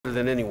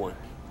tougher than anyone.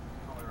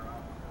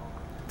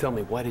 Tell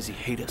me, why does he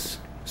hate us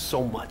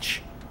so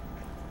much?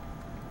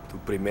 Tu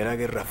Primera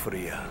Guerra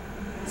Fría.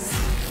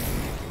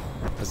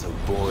 As a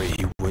boy,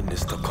 he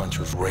witnessed the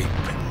country's rape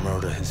and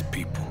murder his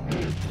people.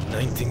 In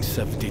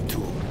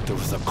 1972, there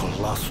was a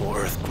colossal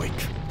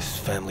earthquake. His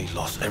family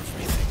lost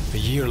everything.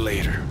 A year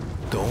later,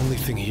 the only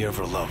thing he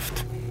ever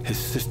loved, his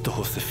sister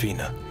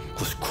Josefina,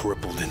 was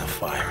crippled in a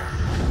fire.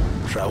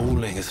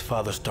 Raúl and his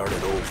father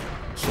started over,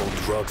 sold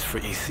drugs for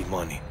easy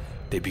money.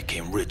 They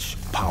became rich,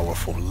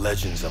 powerful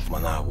legends of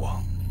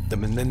Managua. The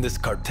Menendez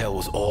cartel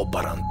was all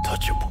but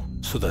untouchable,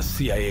 so the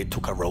CIA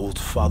took out Raúl's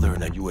father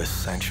in a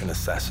US-sanctioned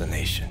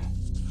assassination.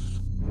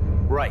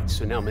 Right,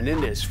 so now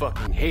Menendez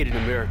fucking hated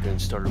America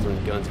and started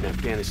running guns in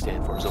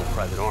Afghanistan for his own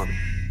private army.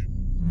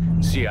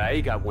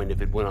 CIA got wind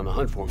of it, went on the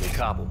hunt for him in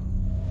Kabul.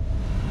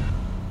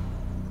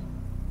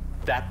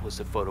 That was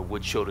the photo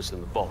Wood showed us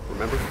in the vault,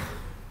 remember?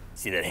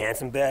 See that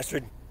handsome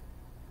bastard?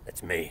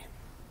 That's me.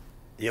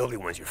 The only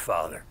one's your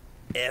father.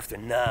 After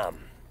Nam.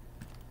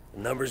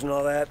 The numbers and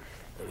all that,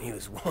 I mean, he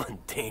was one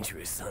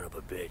dangerous son of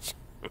a bitch.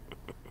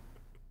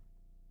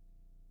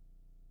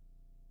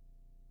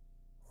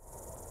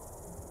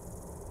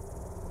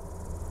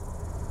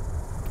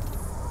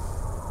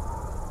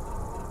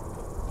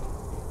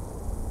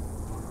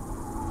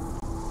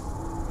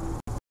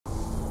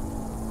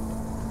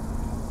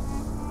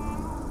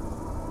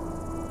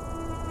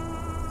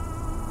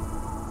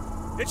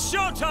 It's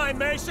showtime,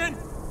 Mason!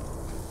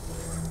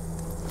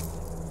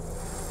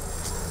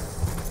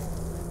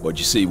 What'd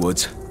you see,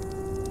 Woods?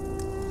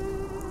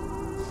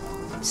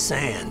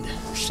 Sand.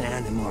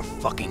 Sand and more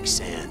fucking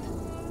sand.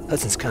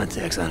 Hudson's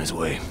contact's on his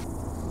way.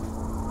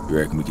 You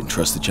reckon we can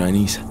trust the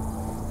Chinese?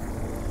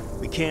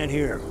 We can't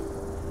here.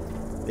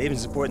 They've been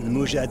supporting the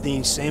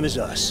Mujahideen same as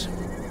us.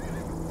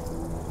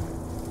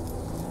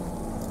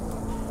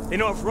 They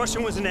know if Russia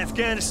was in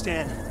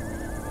Afghanistan,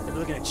 they'd be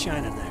looking at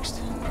China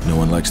next. No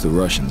one likes the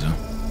Russians, huh?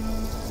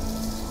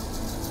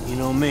 You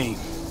know me.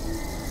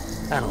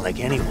 I don't like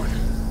anyone.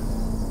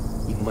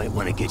 You might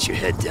want to get your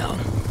head down.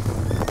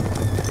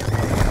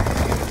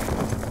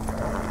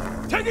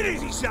 Take it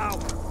easy, Sal!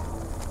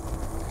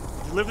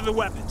 Deliver the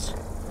weapons.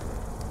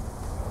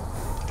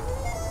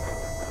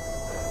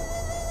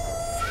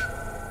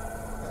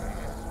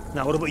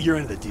 Now, what about your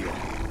end of the deal?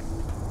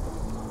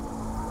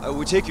 I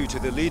will take you to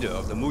the leader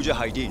of the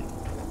Mujahideen.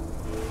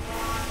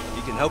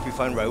 He can help you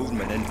find Raúl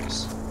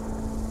Menendez.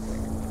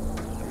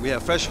 We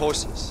have fresh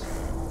horses.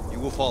 You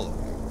will follow.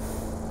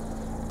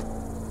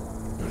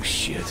 Oh,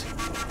 shit.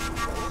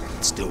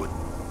 Let's do it.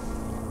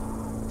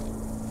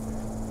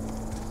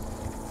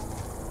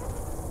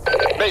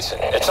 Mason,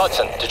 it's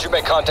Hudson. Did you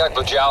make contact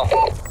with Zhao?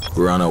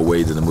 We're on our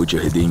way to the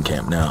Mujahideen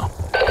camp now.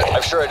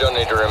 I'm sure I don't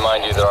need to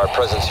remind you that our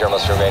presence here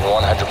must remain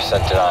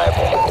 100%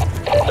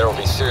 deniable. There will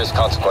be serious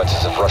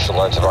consequences if Russia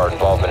learns of our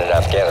involvement in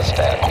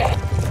Afghanistan.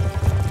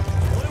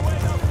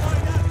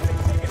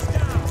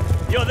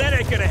 Yo, that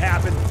ain't gonna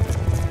happen.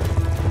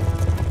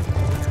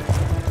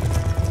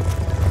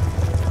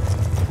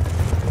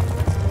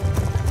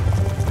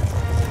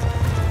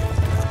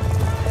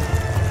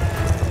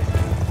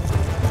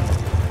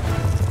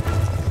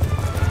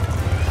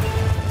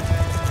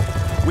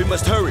 We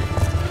must hurry.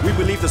 We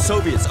believe the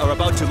Soviets are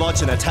about to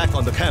launch an attack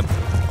on the camp.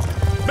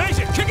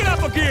 Mason, kick it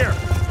up a gear!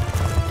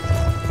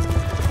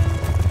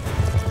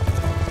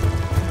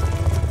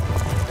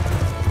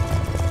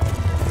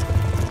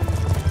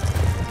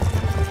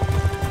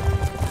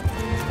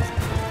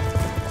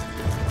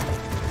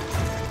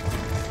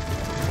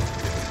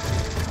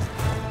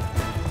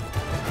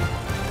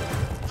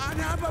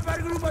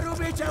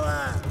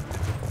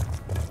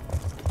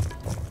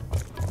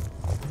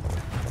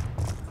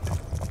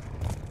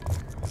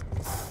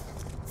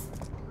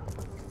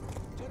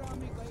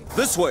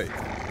 This way!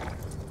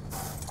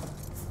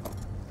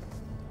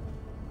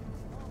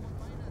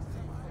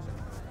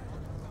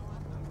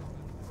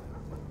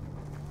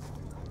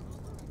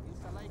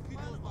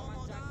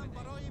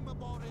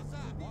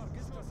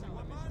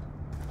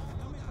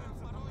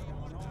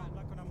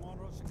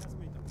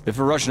 If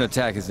a Russian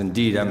attack is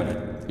indeed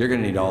imminent, you're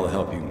gonna need all the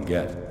help you can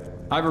get.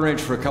 I've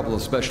arranged for a couple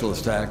of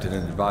specialists to act in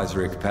an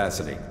advisory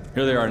capacity.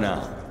 Here they are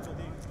now.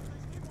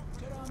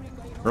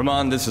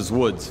 Rahman, this is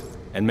Woods,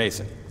 and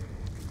Mason.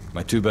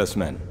 My two best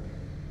men.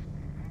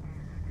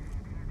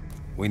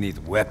 We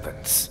need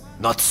weapons,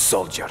 not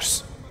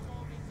soldiers.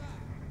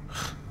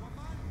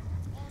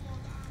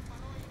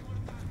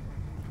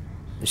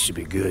 This should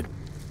be good.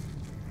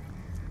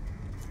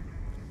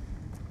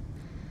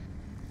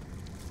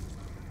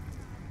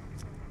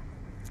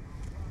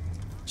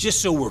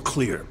 Just so we're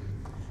clear,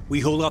 we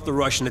hold off the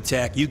Russian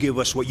attack, you give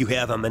us what you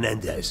have on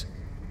Menendez.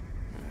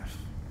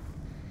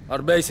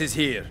 Our base is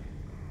here.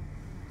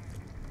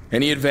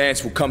 Any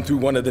advance will come through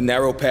one of the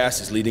narrow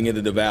passes leading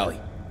into the valley.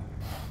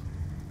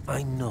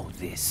 I know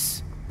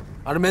this.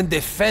 Our men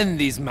defend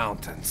these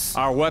mountains.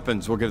 Our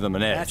weapons will give them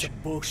an That's edge. a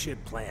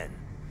bullshit plan.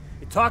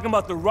 You're talking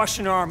about the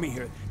Russian army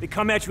here. They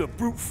come at you with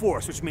brute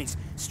force, which means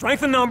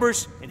strength in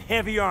numbers and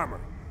heavy armor.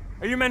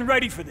 Are your men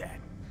ready for that?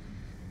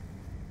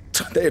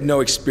 They have no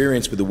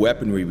experience with the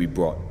weaponry we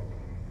brought.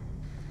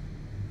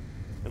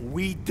 And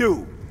we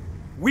do.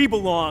 We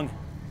belong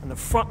on the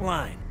front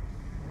line.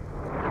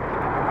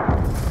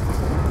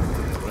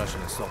 The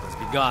Russian assault has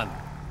begun.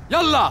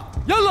 Yalla!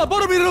 Yalla,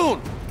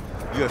 Boromirun!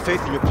 You have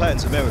faith in your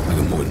plans, America. I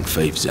got more than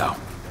faith, Zhao.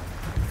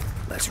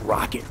 Let's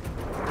rock it.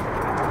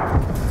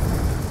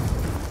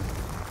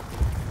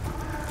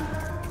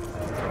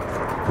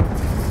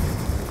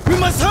 We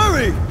must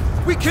hurry!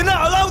 We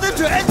cannot allow them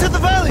to enter the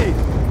valley!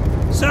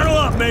 Settle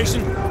up,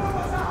 Mason.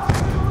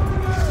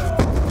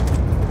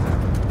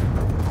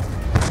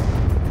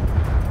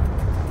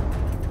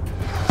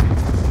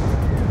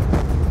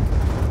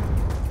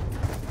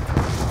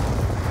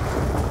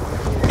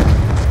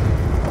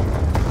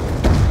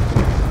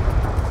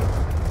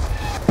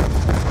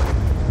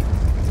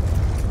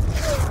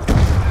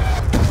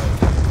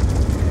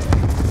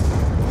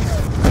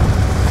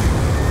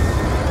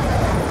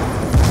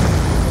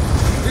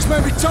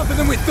 Tougher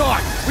than we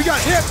thought. We got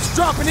hips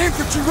dropping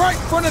infantry right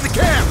in front of the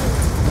camp.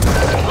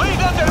 Lead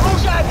them to the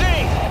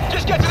Mujahideen!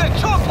 Just get to the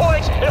choke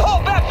points and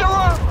hold back the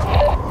route!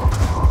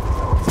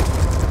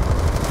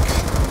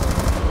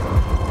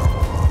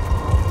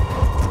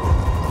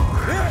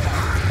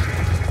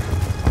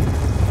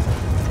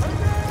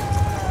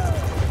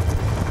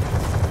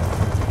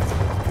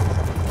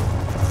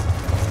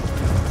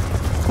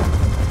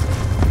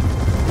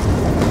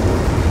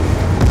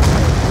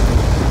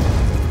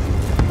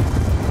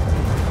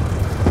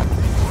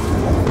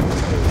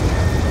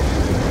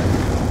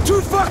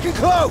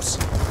 Close!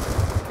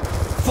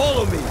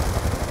 Follow me!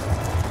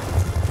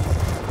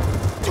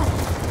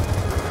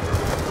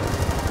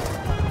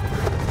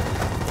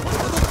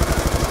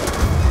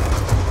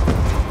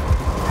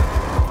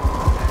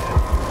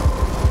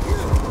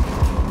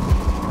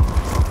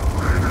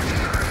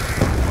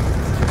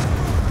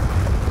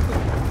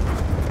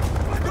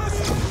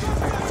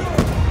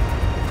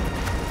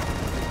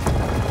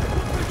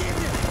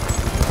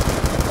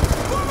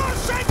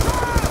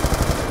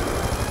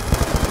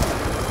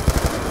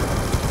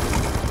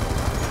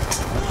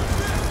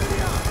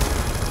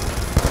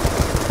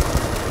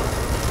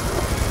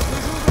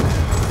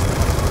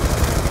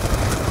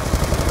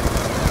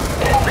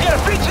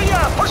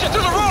 Push it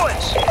through the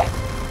ruins!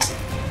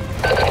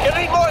 You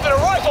need more than a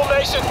rifle,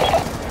 Mason!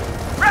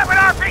 Grab an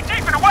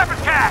RPG for the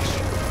weapons cache!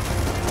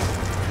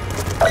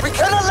 We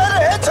cannot let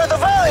it enter the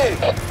valley!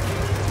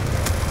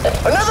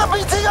 Another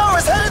BTR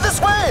is headed this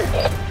way!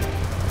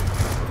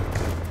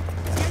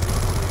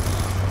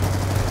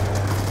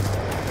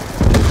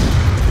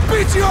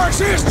 BTR's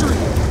history!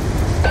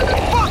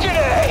 Fucking A!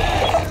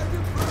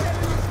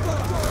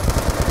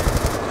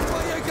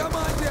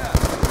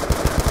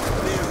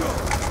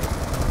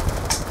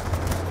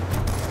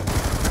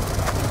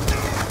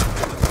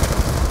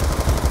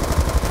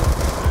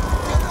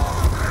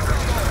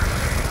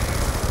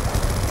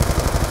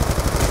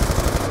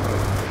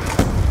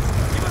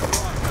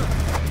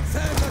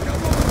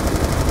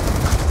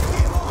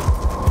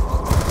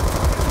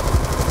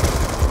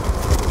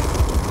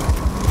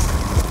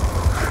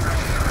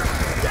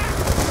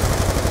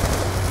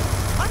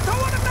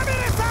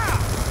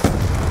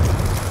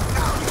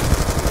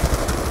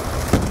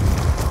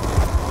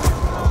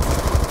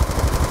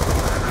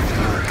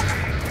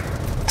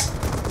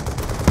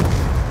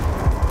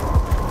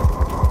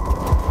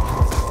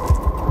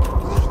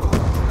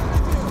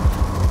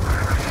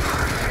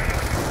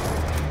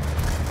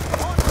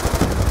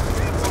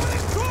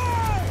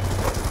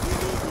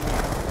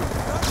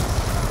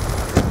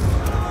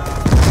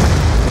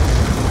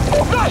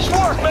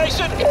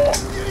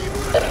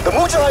 The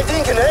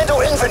Mujahideen can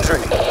handle infantry!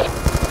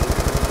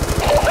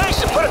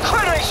 Mason, put a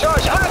cratering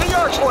charge under the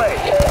archway!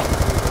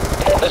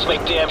 Let's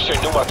make damn sure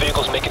Numa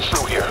vehicles make it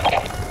through here.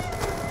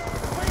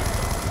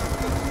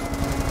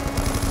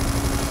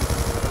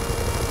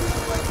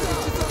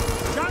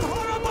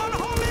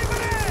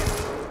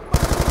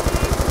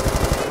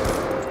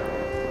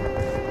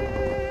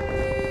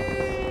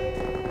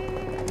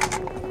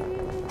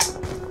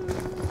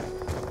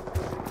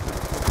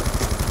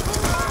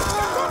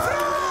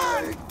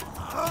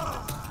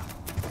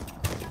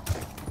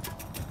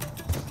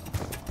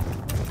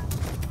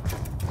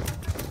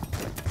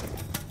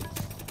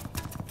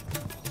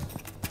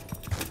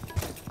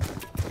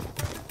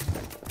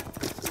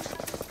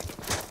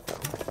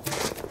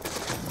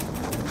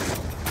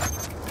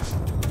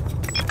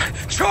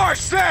 Charge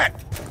set!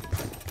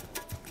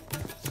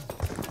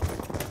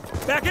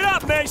 Back it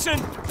up, Mason!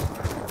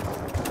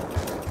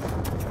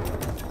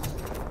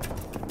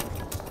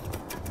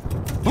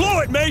 Blow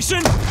it,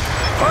 Mason!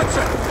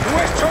 Hudson, the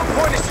west choke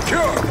point is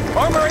secure.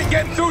 Armor ain't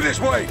getting through this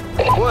way.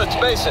 Woods,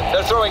 Mason,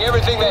 they're throwing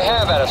everything they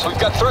have at us. We've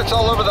got threats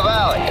all over the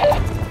valley.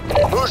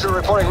 Hoosier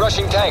reporting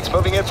rushing tanks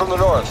moving in from the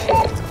north.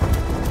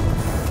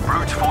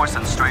 Brute force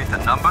and strength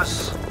in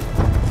numbers?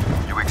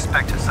 You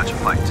expected such a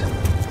fight.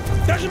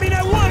 Doesn't mean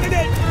I wanted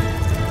it!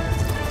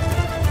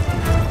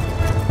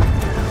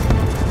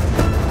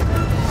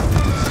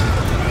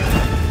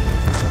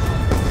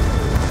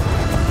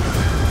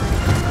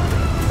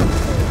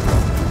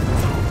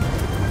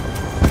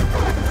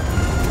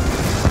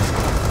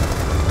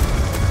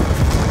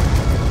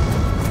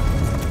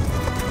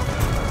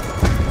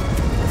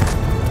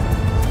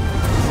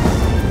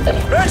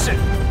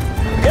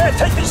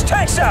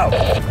 out!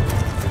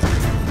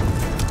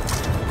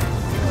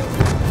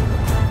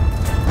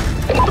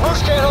 The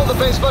Moose can't hold the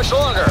base much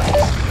longer.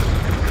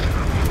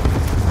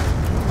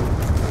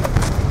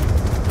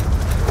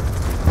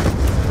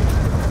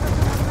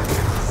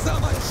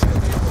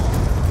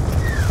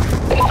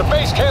 The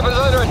base camp is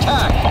under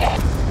attack.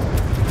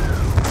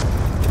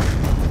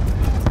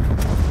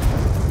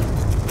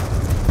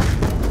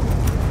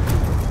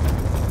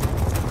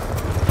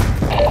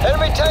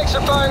 Enemy tanks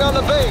are firing on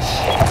the base.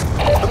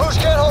 The Moose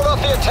can't hold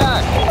off the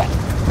attack.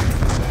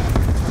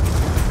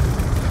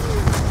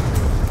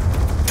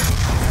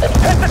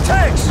 Hit the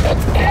tanks!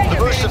 The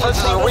Moose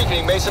defenses are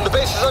weakening, Mason. The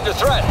base is under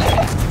threat.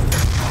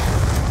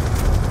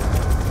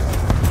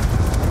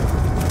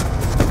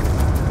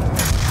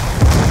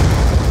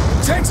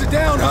 Tanks are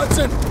down,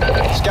 Hudson!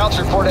 Scouts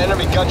report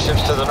enemy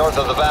gunships to the north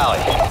of the valley.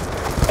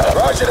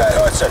 Roger that,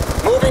 Hudson.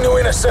 Moving to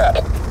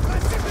intercept.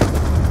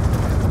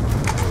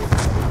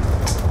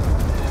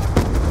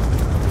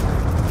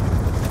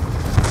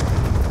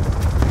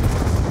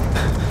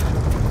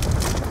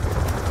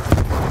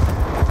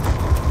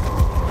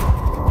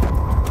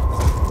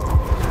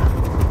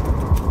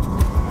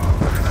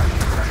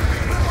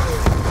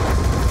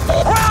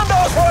 Round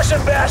those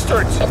Russian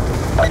bastards!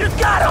 You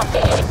got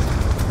them!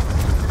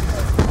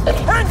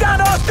 Bring down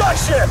those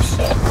gunships!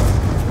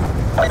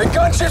 The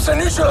gunships are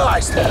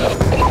neutralized!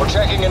 We're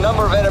checking a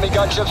number of enemy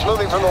gunships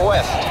moving from the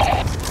west.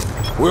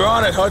 We're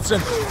on it,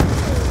 Hudson.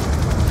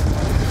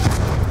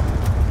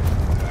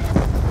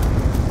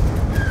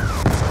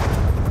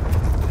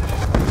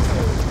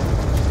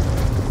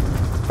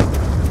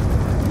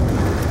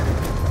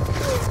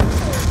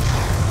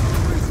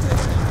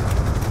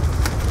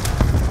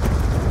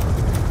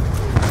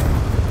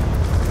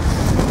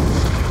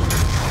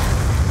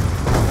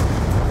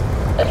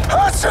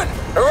 Hudson!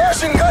 The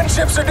Russian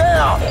gunships are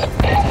down!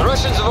 The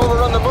Russians have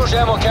overrun the Moose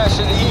ammo cache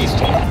to the east.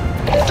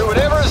 Do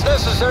whatever is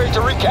necessary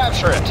to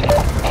recapture it.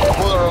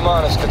 Mullah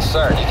Roman is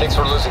concerned. He thinks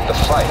we're losing the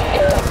fight.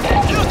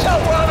 You tell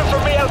Roman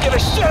from me I don't give a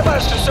shit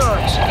about his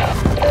concerns.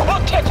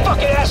 We'll kick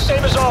fucking ass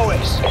same as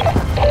always.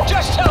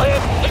 Just tell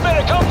him he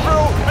better come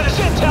through with his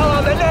intel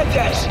on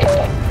Menendez.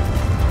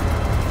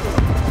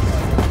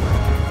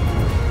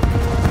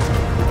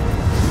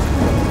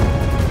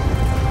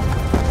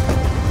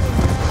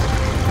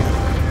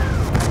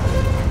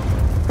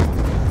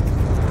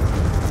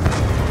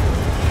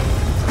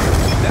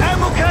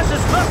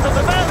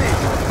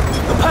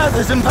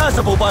 Is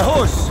impassable by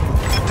horse.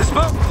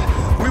 Dismount.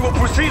 We will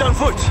proceed on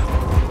foot.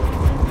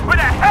 Where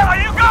the hell are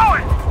you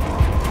going?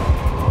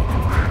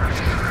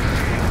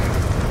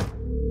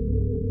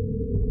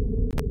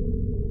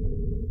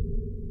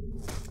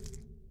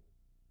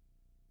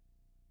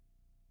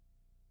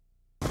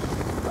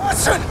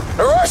 Hudson!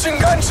 The Russian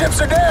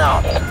gunships are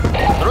down!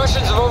 The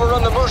Russians have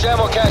overrun the Moose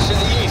ammo cache to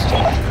the east.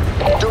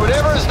 Do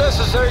whatever is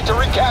necessary to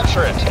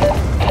recapture it.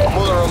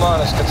 Mullah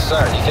Roman is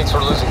concerned. He thinks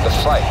we're losing the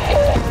fight.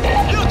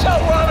 You tell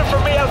Roman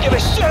from me I don't give a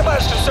shit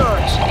about his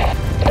concerns.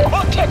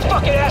 We'll kick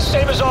fucking ass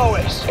same as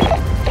always.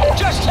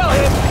 Just tell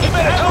him he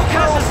better come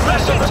through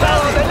with his intel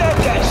on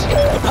Menendez.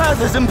 The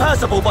path is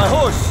impassable by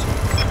horse.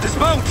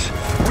 Dismount.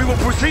 We will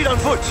proceed on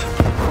foot.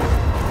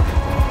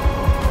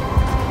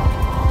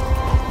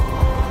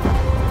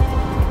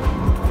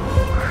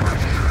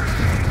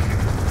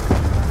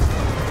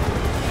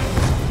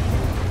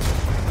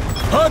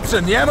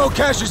 Hudson, the ammo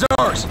cache is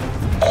ours!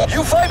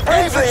 You fight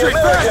bravely,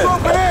 American!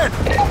 Open in!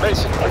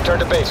 Mason, return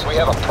to base. We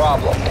have a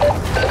problem.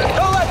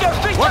 Don't let their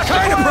feet What touch the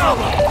kind of ground.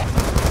 problem?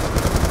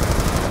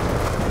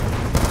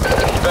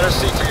 You better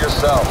see for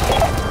yourself.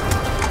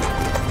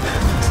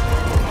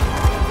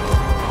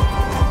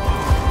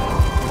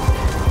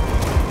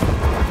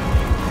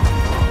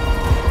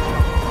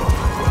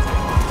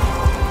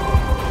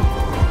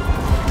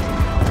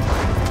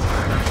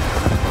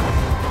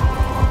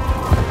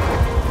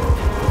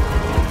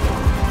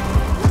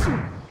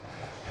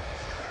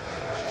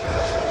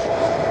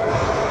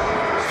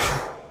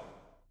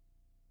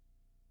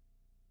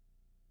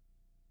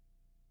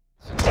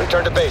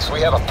 Return to base.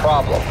 We have a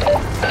problem.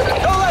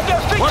 Don't let their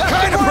feet What touch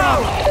kind the of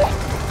ground.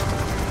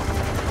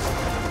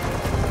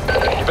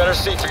 problem? You better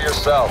see for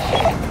yourself.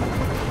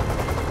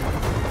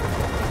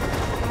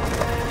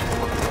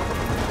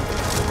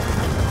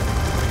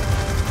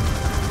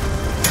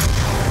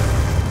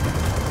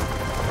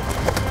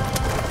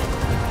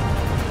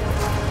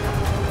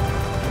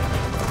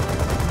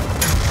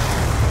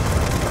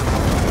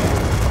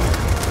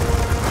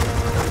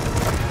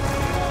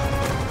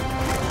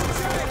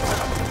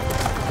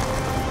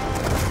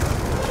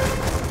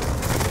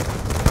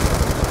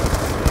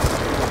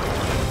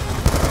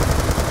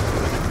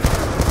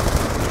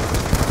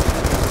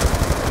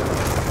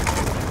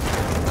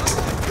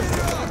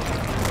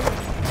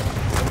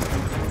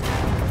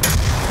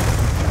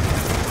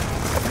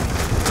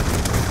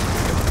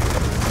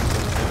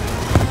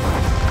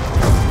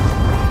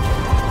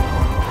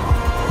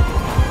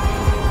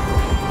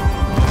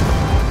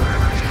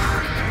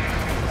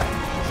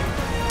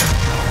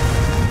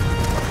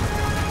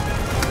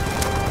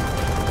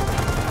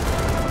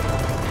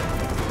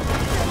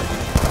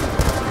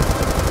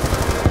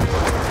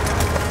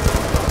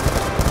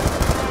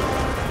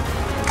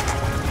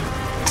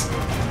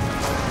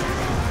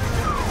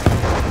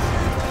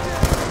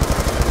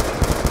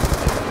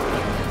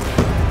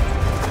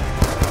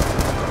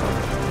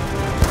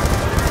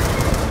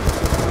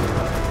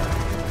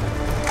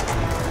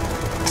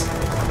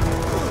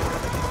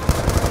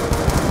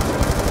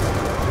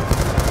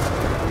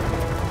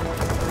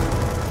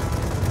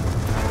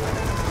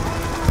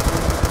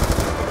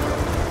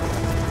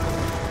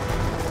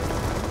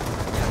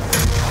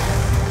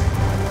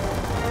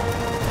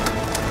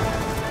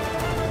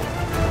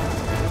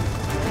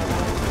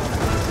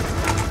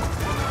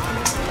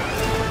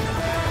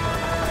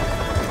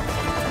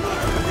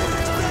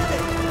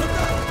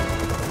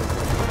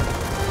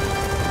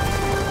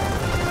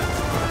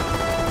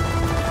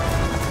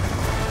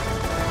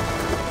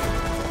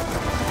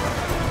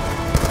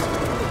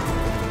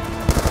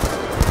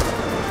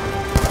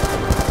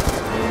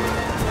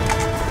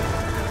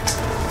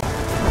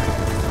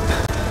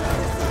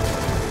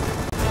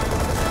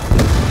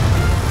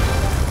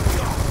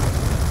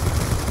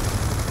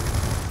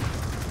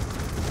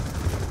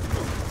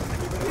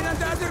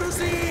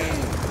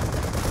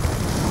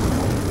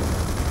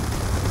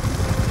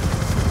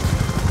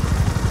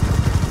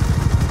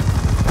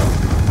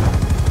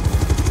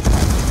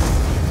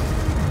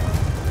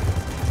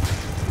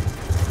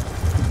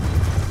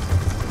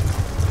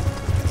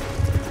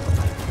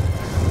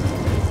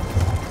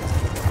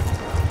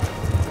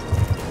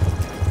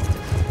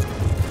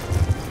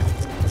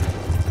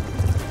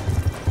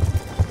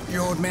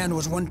 man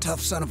was one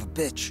tough son of a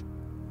bitch.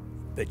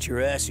 Bet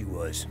your ass he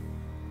was.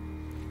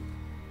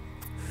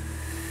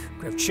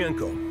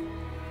 Kravchenko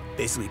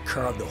basically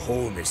carved a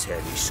hole in his head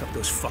and he shoved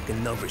those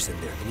fucking numbers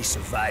in there, and he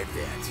survived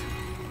that.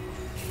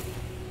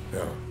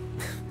 No.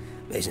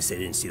 Mason said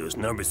he didn't see those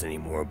numbers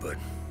anymore, but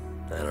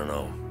I don't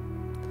know.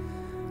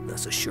 Not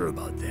so sure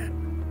about that.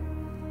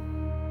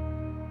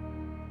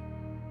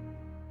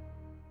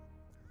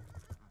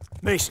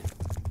 Mason,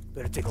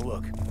 better take a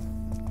look.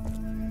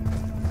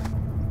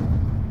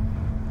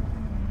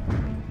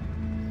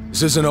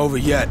 This isn't over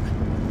yet.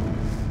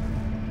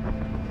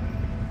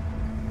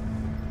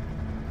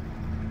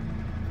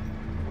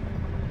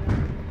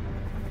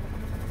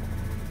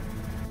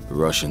 The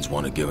Russians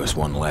want to give us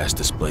one last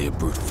display of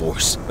brute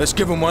force. Let's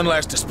give them one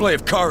last display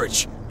of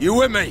courage. You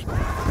with me?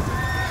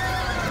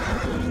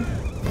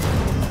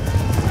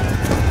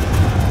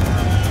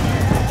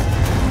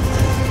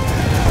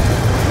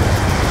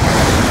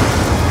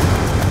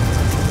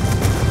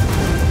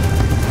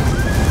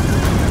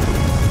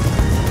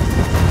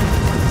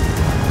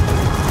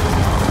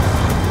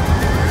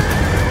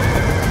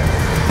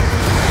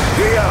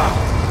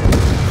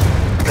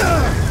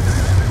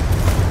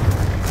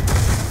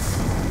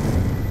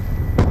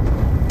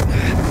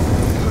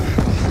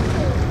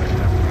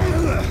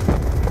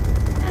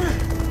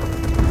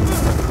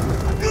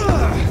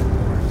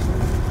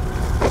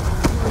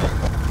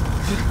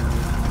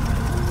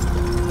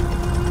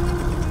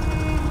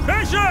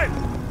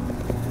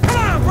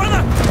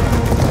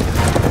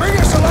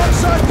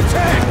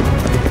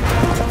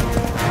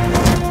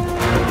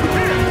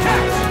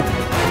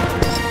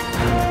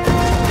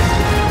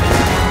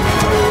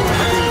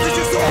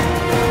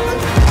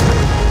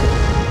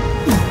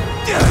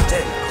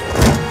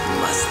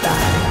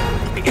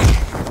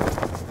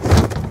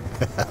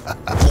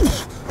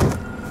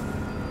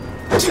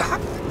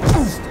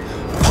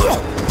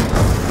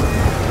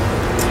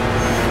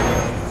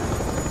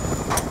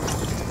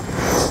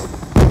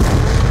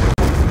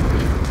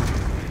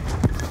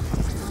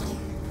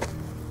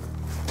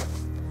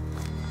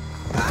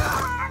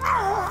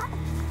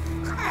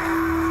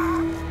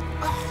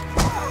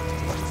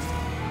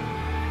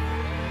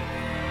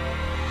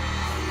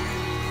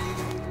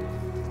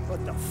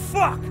 What the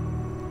fuck?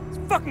 It's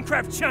fucking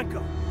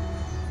Kravchenko.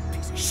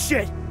 Piece of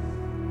shit.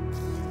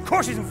 Of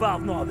course he's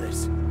involved in all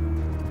this.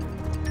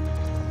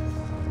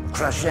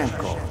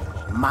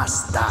 Kravchenko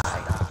must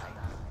die.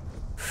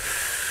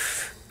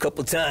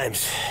 Couple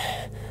times,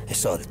 I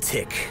saw the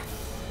tick.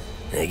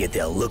 And I get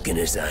that look in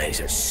his eyes,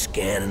 he's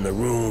scanning the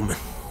room.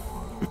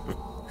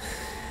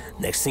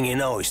 Next thing you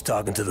know, he's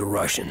talking to the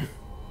Russian.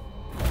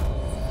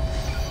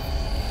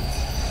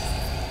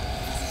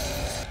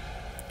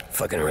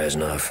 Fucking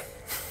Reznov.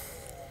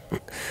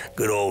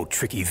 Good old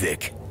Tricky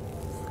Vic.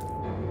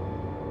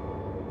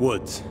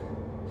 Woods.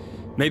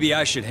 Maybe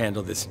I should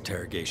handle this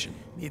interrogation.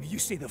 Maybe you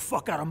stay the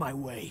fuck out of my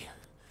way.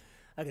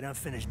 I got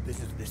unfinished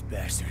business with this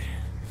bastard.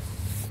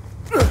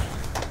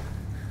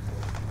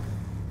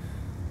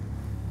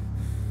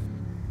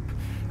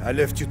 I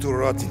left you to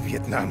rot in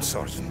Vietnam,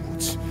 Sergeant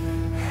Woods.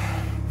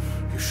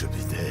 You should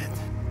be dead.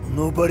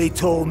 Nobody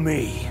told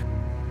me.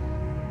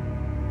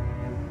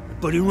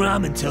 Buddy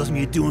Rahman tells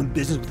me you're doing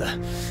business with a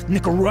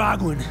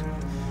Nicaraguan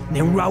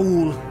named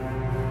Raul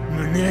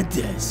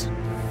Menendez.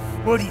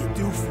 What do you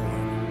do for him?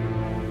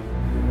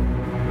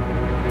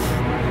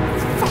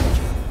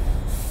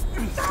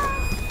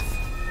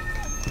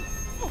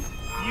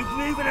 You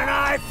believe in an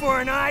eye for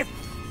an eye?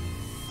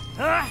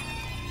 Huh?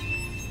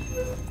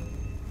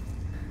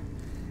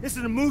 This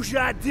is a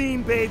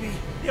Mujahideen, baby.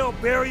 They'll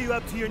bury you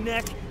up to your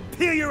neck,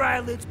 peel your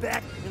eyelids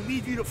back, and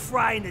leave you to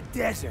fry in the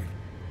desert.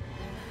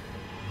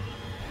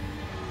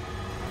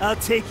 I'll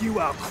take you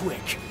out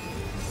quick.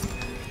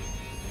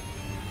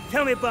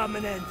 Tell me about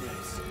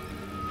Menendez.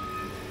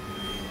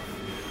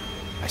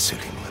 I sell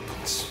him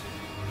weapons.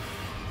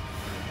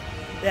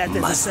 That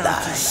doesn't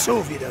sound too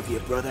Soviet of you,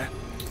 brother.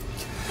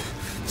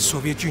 The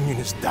Soviet Union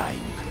is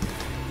dying.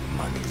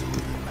 Money is all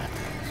that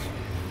matters.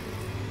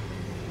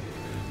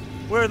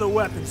 Where do the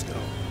weapons go?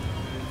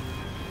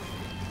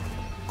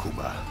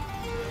 Cuba,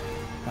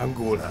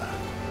 Angola,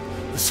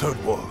 the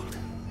Third World.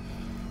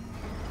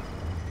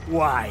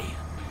 Why?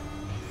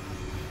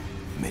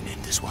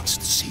 Menendez wants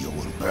to see your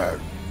world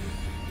burn.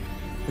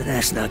 But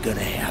that's not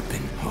gonna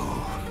happen.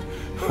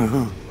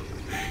 Oh.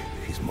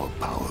 He's more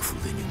powerful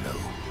than you know.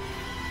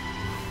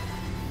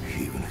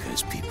 He even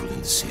has people in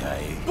the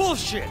CIA.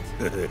 Bullshit!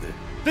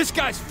 This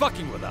guy's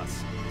fucking with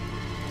us.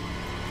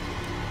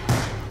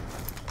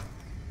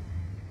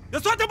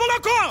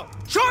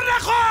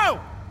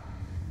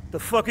 The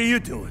fuck are you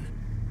doing?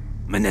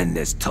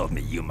 Menendez told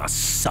me you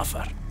must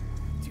suffer.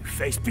 You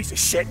face piece of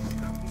shit.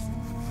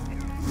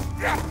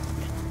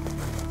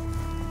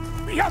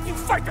 We help you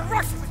fight the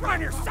Russians. We're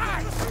on your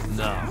side.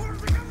 No.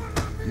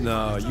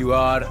 No, you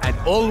are and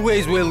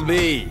always will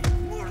be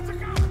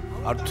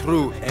our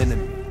true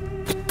enemy.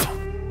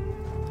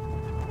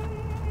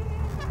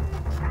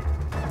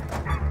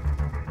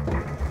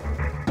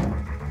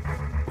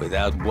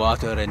 Without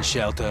water and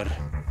shelter,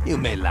 you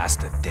may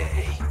last a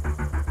day.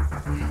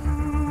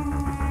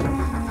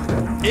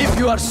 If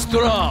you are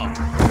strong.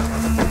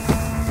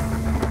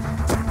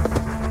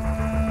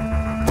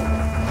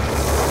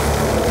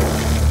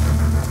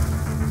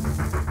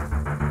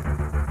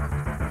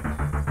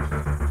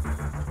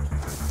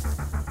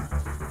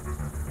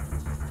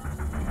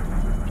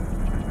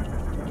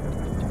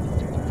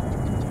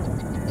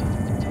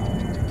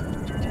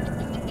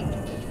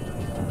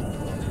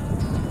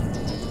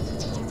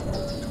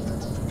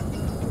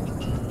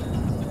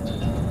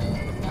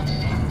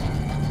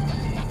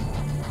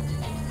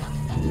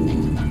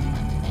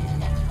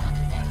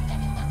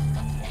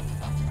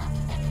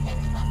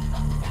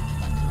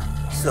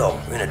 So,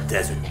 we're in a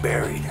desert,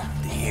 buried.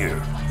 Here.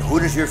 Who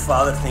does your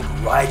father think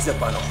rides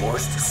up on a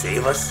horse to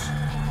save us?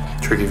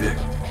 Tricky Vic.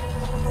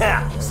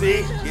 Yeah,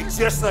 see? You're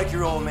just like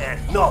your old man.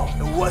 No,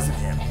 it wasn't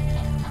him.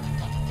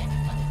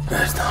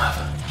 That's not.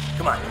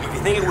 Come on, if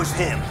you think it was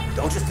him,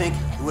 don't you think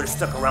he would have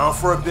stuck around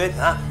for a bit,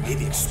 huh?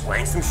 Maybe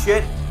explain some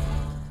shit?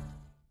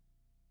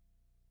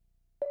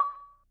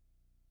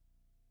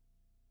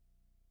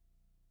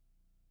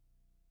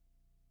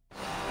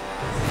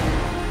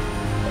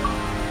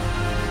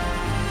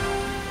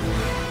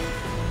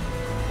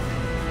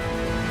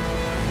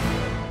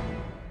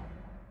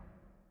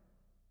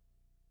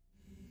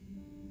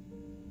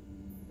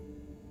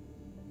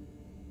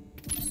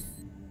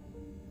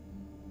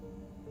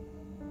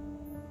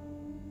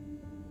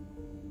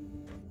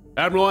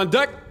 Admiral on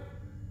deck.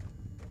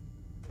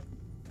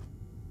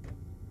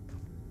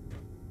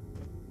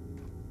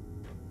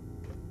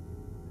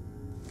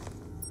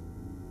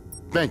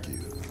 Thank you,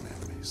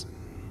 Commander Mason.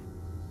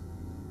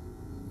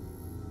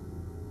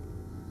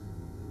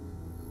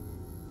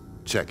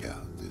 Check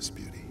out this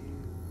beauty.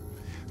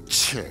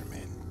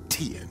 Chairman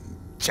Tian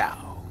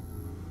Zhao.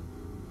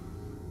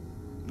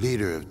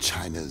 Leader of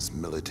China's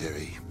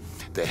military.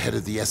 The head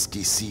of the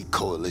SDC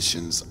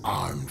Coalition's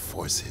armed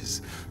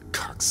forces.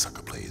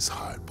 Cocksucker plays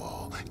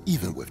hardball,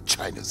 even with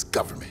China's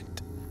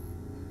government.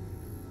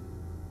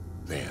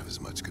 They have as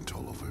much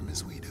control over him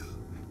as we do.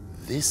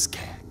 This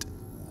cat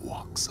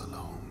walks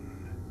alone.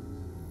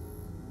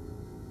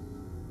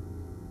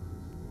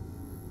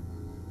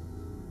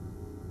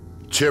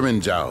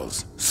 Chairman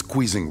Zhao's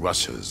squeezing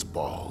Russia's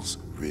balls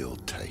real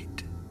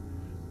tight,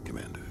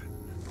 Commander.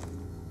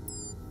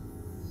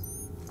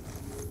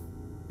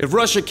 If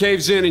Russia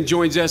caves in and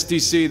joins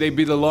SDC, they'd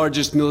be the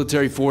largest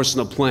military force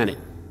on the planet.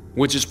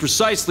 Which is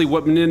precisely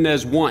what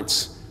Menendez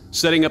wants,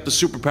 setting up the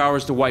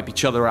superpowers to wipe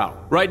each other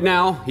out. Right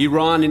now,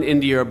 Iran and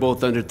India are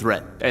both under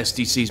threat.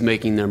 SDC's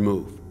making their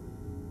move.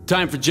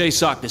 Time for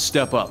JSOC to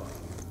step up.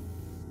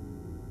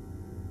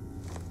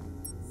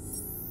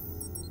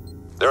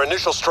 Their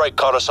initial strike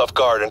caught us off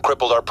guard and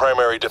crippled our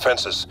primary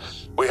defenses.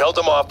 We held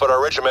them off, but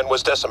our regiment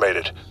was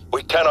decimated.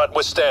 We cannot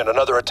withstand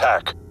another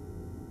attack.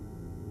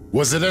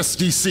 Was it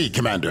SDC,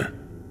 Commander?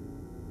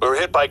 We were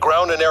hit by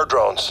ground and air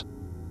drones.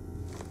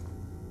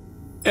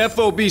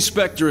 FOB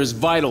Spectre is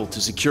vital to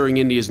securing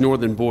India's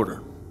northern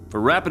border. For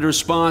rapid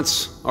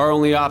response, our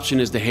only option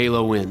is to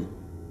halo in.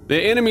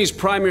 The enemy's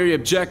primary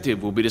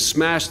objective will be to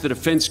smash the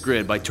defense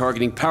grid by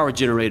targeting power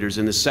generators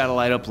and the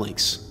satellite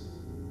uplinks.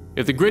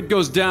 If the grid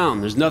goes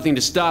down, there's nothing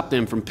to stop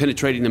them from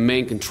penetrating the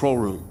main control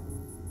room.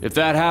 If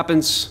that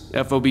happens,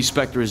 FOB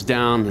Spectre is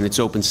down and it's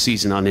open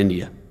season on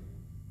India.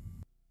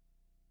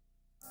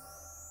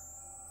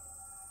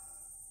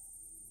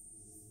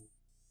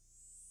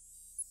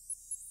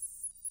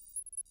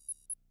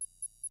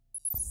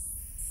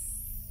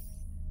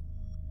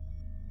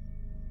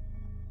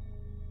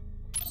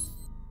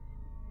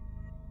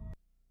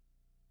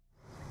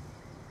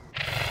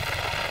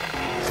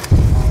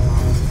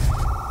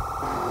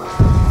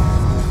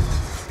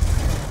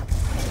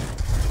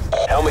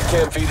 Helmet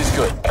cam feed is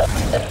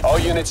good. All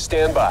units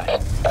stand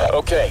by.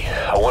 Okay,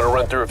 I want to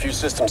run through a few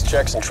systems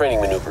checks and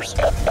training maneuvers.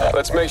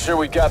 Let's make sure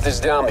we got this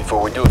down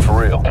before we do it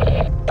for real.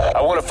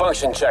 I want a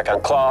function check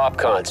on Claw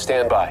OpCon.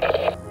 Stand by.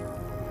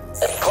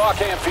 Claw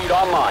cam feed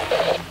online.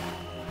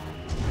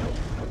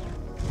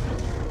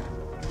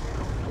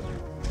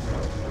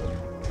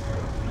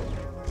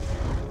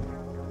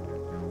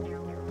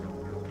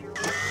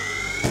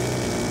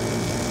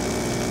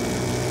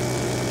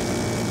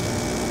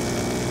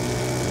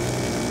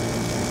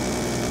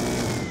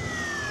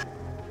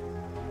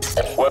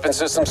 Weapon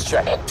systems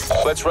check.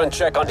 Let's run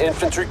check on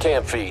infantry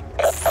cam feed.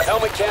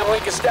 Helmet cam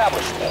link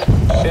established.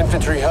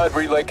 Infantry HUD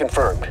relay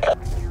confirmed.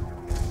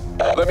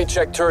 Let me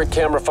check turret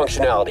camera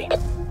functionality.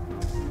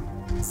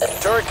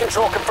 Turret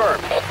control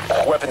confirmed.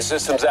 Weapon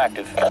systems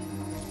active.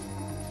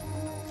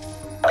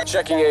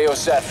 Checking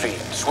AOSAT feed.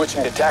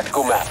 Switching to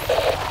tactical map.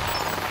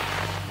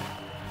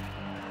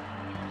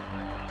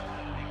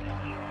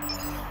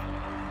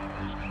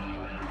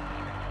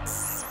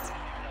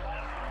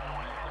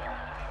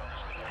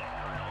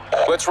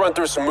 Let's run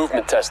through some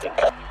movement testing.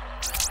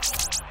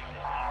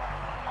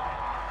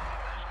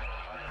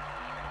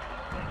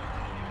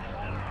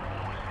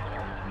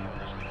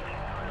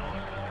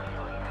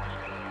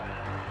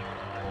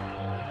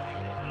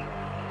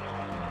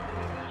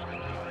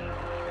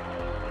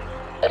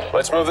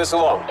 Let's move this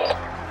along.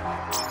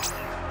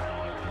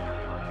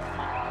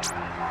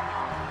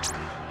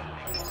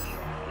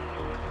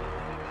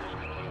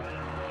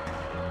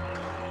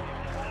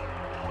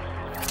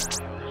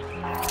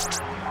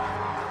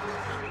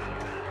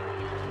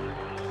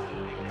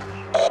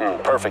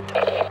 Perfect.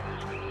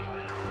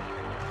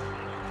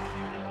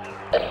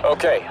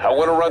 Okay, I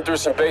want to run through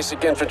some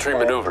basic infantry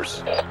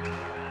maneuvers.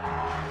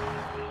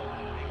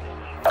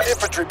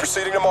 Infantry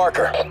proceeding to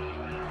marker.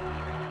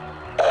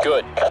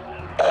 Good.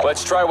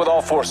 Let's try with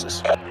all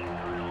forces.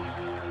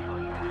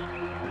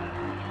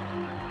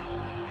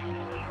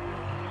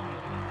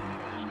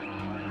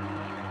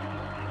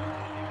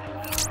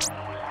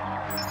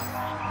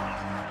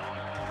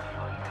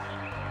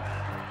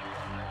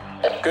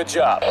 Good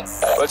job.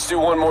 Let's do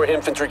one more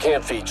infantry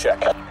camp feed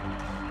check.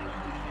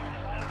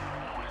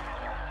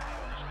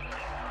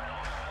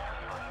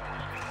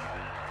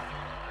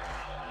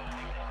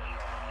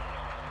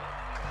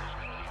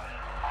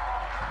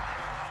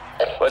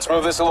 Let's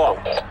move this along.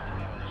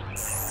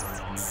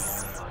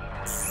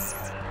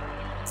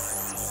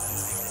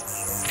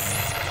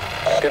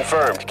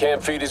 Confirmed.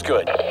 Camp feed is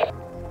good.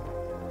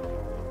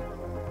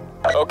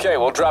 Okay,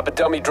 we'll drop a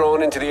dummy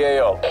drone into the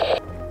AO.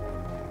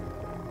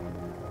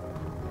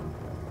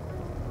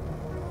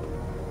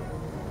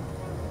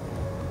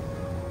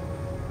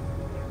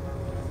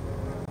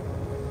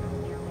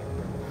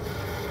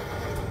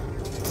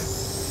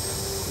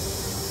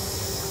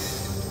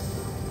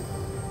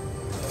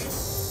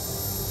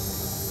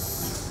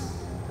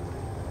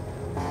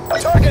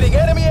 Targeting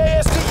enemy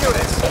ASD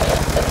units!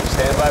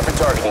 Stand by for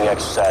targeting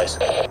exercise.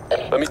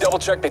 Let me double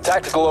check the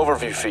tactical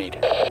overview feed.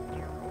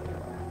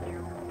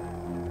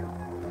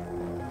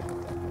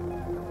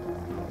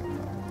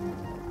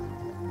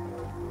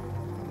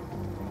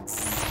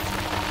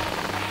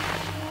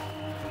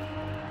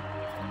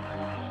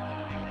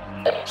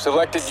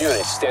 Selected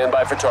units, stand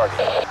by for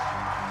targeting.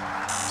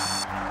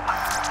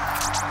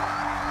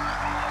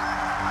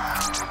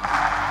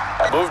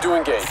 Move to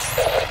engage.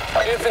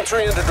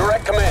 Infantry under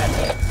direct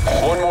command.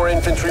 One more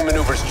infantry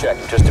maneuvers check,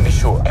 just to be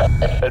sure.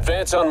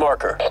 Advance on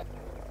marker.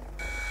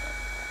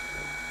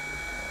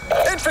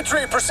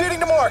 Infantry proceeding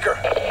to marker.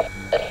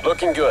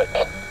 Looking good.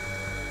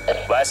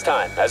 Last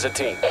time, as a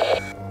team.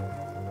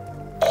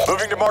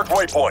 Moving to marked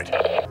waypoint.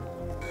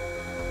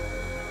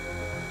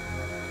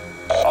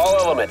 All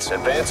elements,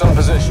 advance on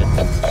position.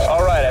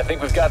 All right, I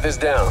think we've got this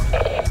down.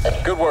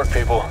 Good work,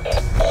 people.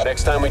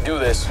 Next time we do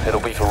this,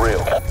 it'll be for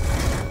real.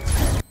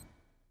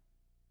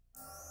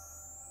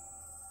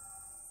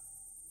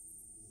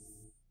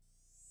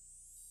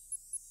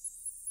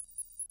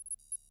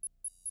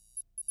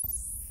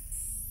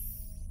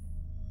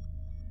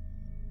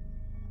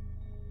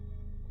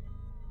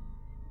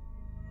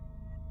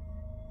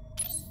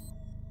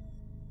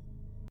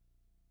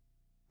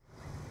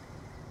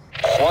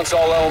 Once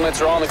all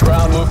elements are on the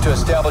ground, move to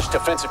establish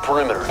defensive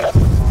perimeter.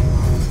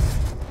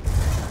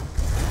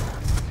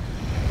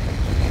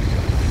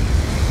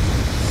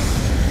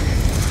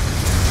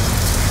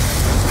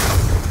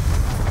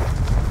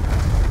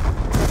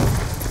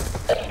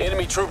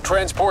 Enemy troop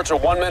transports are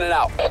 1 minute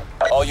out.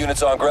 All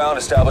units on ground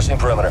establishing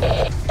perimeter.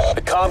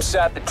 The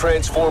ComSat, the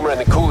transformer, and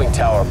the cooling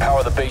tower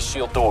power the base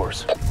shield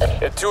doors.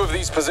 If 2 of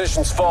these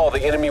positions fall,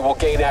 the enemy will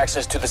gain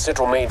access to the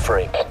central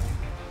mainframe.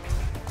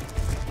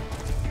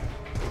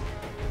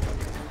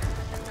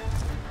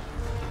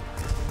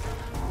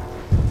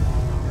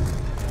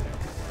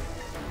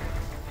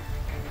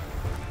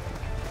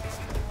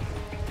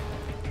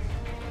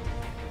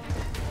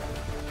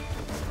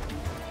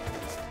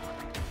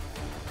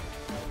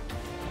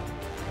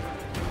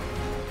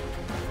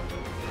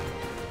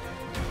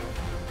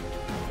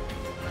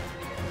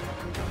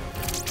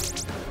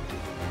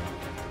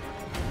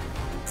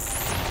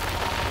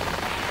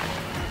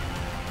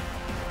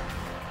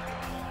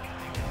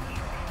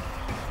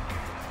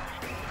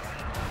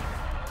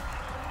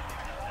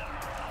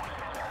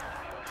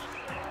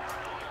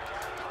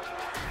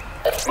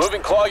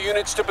 Moving claw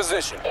units to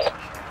position.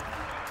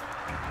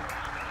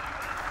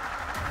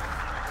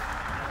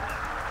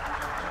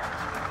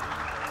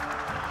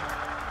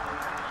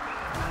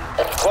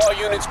 Claw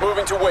units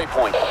moving to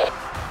waypoint.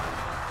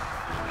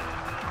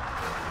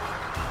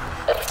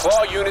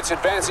 Claw units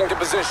advancing to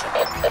position.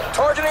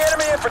 Targeting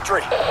enemy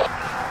infantry.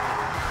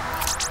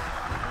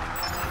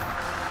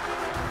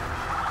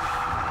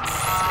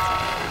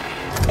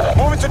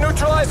 Moving to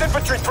neutralize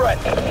infantry threat.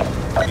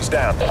 He's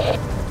down.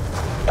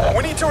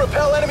 We need to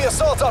repel enemy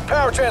assaults on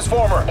power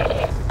transformer.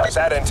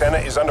 SAT antenna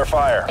is under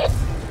fire.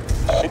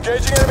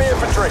 Engaging enemy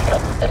infantry.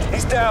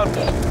 He's down.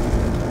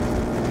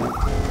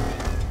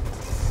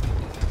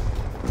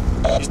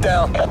 He's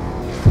down.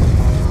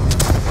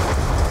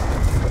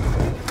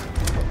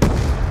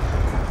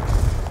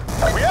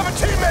 We have a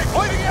teammate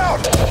bleeding out.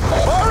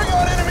 Firing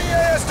on enemy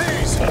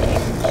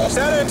ASDs.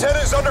 SAT antenna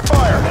is under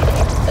fire.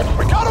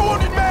 We got a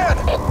wounded man.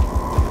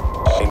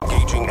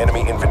 Engaging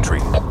enemy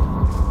infantry.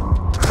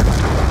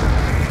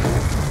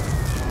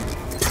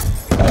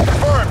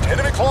 Confirmed.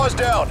 Enemy claws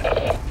down.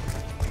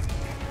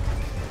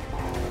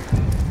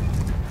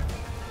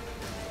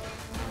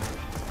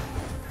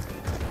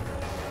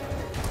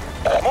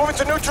 Moving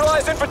to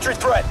neutralize infantry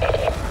threat.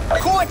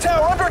 Cooling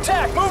tower under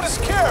attack. Move to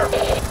secure.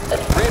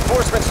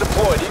 Reinforcements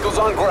deployed. Eagles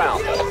on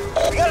ground.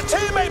 We got a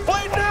teammate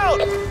bleeding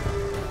out.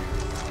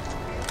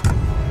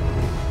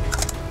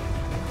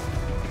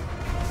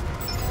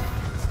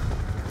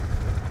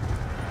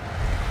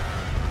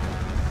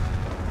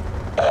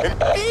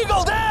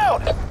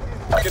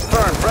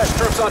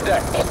 on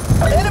deck.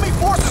 Enemy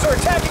forces are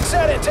attacking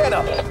SAT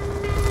antenna.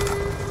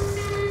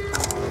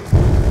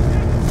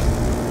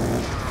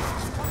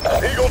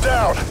 Eagle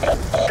down.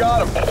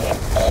 Got him.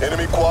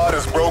 Enemy quad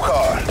is broke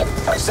hard.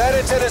 SAT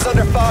antenna is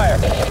under fire.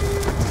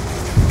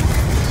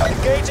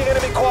 Engaging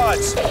enemy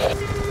quads.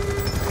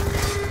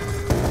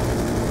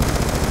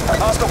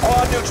 Hostile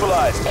quad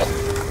neutralized.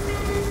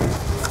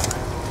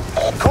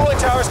 Cooling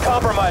towers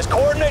compromised.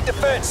 Coordinate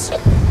defense.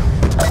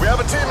 We have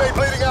a teammate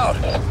bleeding out.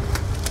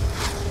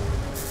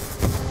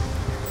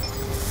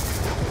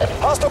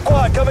 Hostile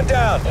quad coming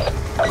down.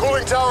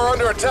 Cooling tower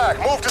under attack.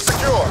 Move to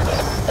secure.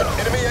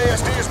 Enemy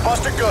ASD is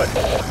busted good.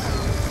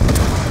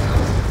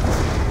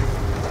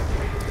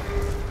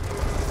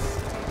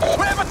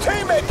 We have a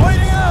teammate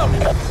bleeding out.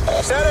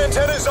 SAT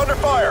antenna is under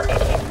fire.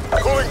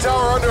 Cooling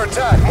tower under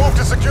attack. Move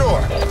to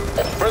secure.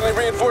 Friendly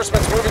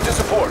reinforcements moving to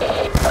support.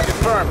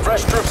 Confirmed.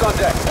 Fresh troops on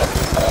deck.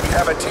 We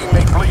have a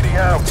teammate bleeding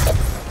out.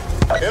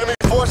 Enemy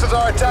forces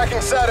are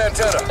attacking SAT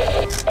antenna.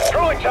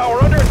 Cooling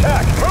tower under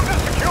attack. Move to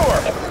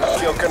secure.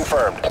 Kill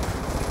confirmed.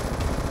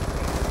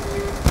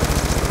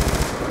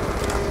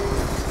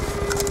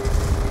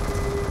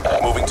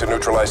 Moving to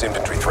neutralize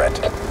infantry threat.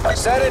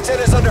 SAT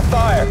antenna is under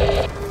fire.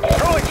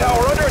 Cooling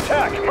tower under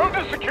attack. Move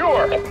to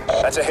secure.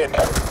 That's a hit.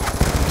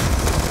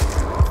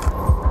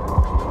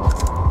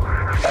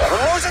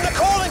 We're losing the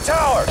cooling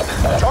tower.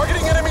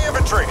 Targeting enemy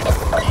infantry.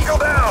 Eagle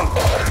down.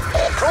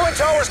 Cooling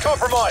tower is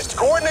compromised.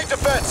 Coordinate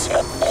defense.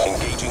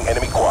 Engaging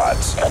enemy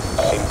quads.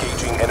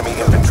 Engaging enemy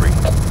infantry.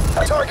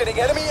 Targeting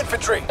enemy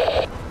infantry.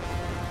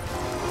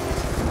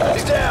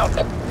 He's down.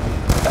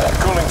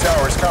 Cooling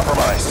tower is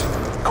compromised.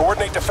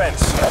 Coordinate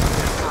defense.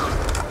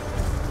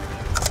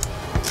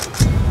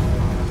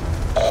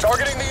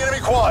 Targeting the enemy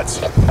quads.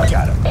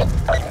 Got him.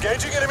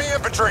 Engaging enemy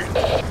infantry.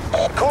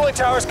 Cooling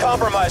tower is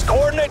compromised.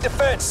 Coordinate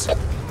defense.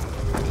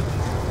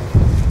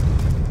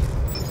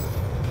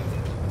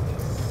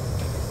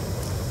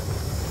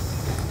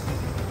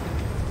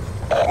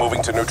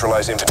 Moving to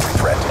neutralize infantry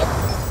threat.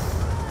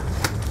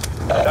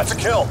 That's a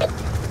kill.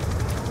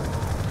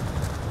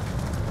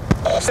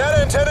 SAT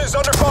antenna is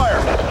under fire.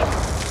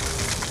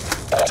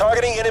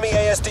 Targeting enemy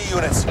ASD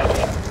units.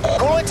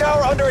 Cooling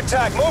tower under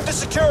attack. Move to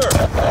secure.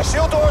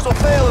 Shield doors will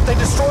fail if they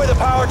destroy the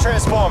power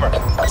transformer.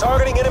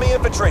 Targeting enemy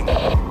infantry.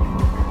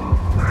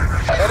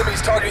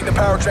 Enemies targeting the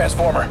power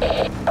transformer.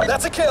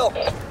 That's a kill.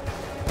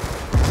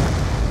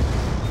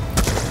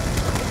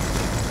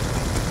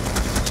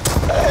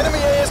 Enemy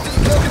ASD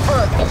kill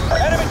confirmed.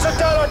 Enemy took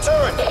down our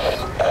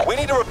turret. We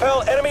need to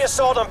repel enemy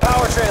assault on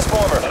power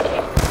transformer.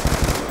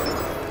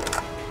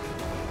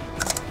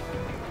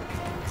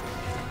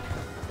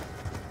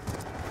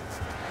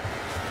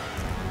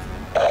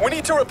 We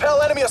need to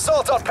repel enemy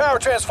assault on power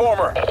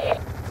transformer.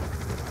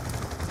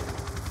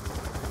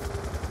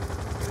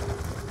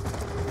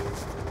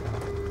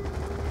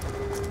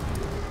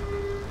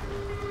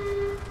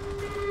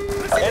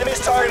 Enemy's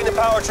targeting the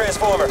power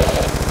transformer.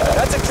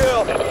 That's a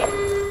kill.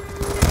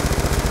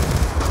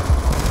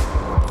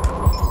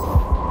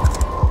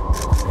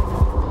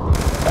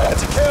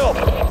 That's a kill.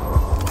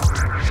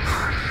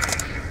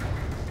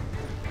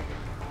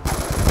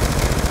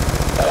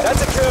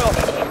 That's a kill.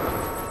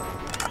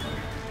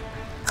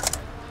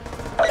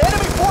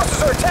 Enemy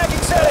forces are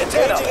attacking SAT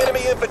antenna. Engaging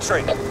enemy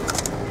infantry.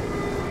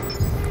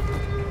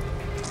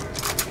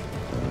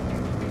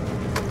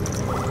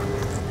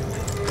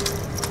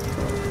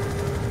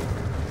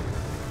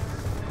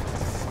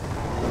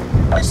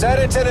 SAT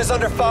antenna is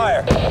under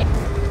fire.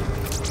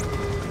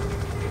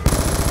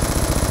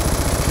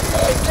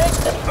 Engage.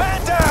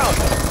 Man down!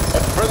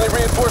 Friendly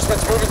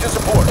reinforcements moving to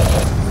support.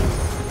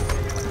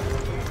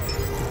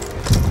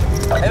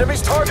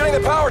 Enemy's targeting the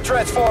power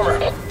transformer.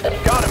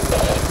 Got him.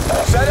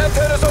 SAT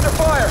antenna is under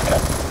fire.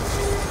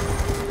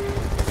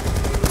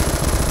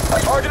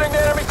 Targeting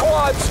the enemy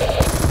quads.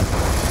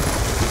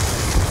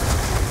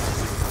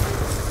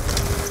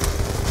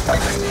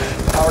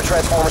 Power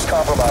transformer's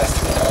compromised.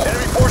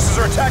 Enemy forces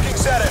are attacking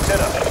SAT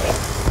antenna.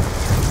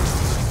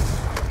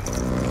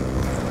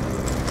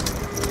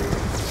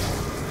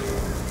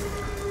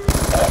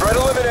 Threat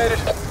eliminated.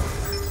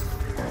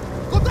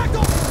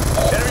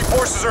 Enemy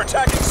forces are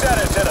attacking SAT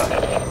antenna.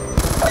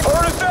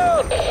 Turret is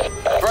down.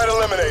 Threat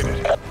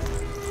eliminated.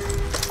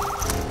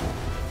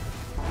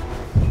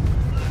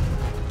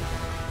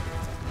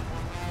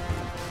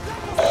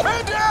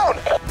 Man down!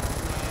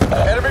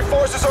 Enemy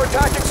forces are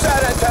attacking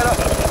SAT antenna.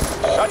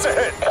 That's a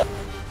hit.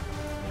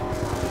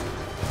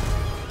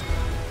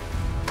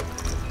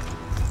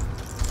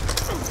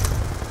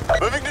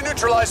 Moving to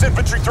neutralize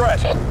infantry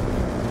threat.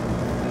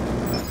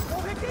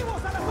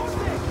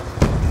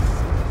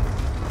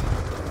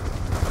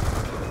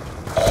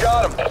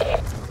 Got him.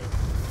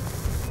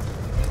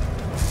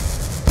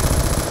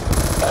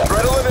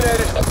 Threat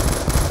eliminated.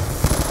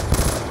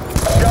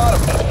 Got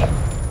him.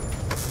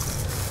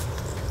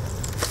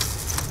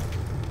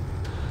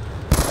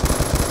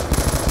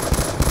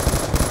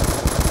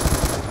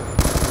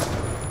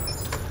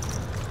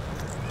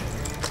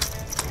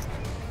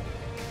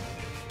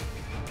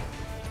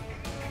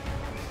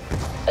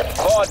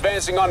 Claw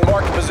advancing on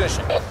marked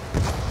position.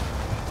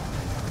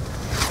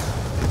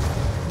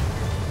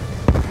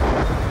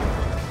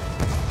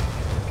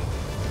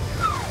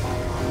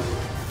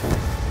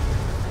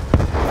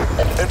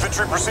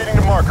 Infantry proceeding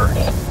to marker.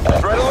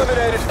 Threat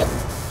eliminated.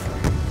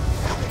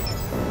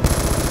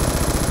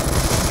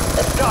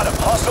 Got him.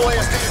 Hostile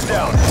ASD is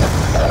down.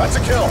 That's a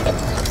kill.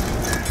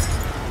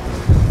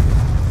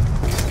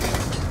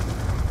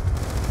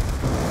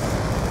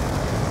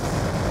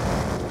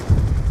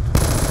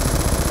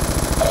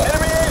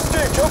 Enemy ASD.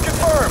 Kill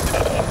confirmed.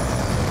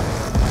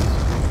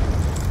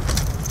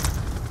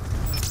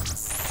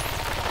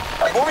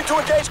 Moving to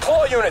engage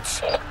claw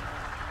units.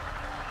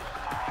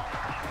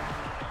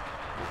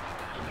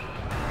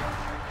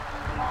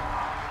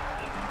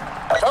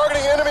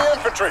 Targeting enemy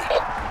infantry.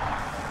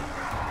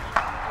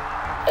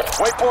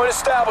 Waypoint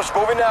established.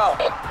 Moving now.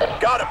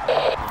 Got him.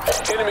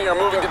 Enemy are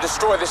moving to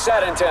destroy the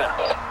SAT antenna.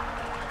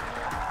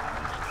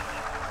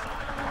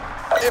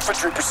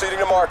 Infantry proceeding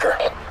to marker.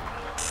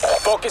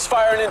 Focus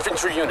fire on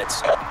infantry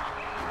units.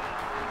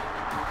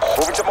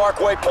 Moving to mark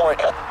waypoint.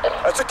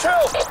 That's a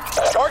kill.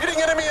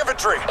 Targeting enemy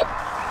infantry.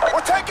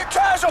 We're taking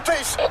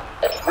casualties.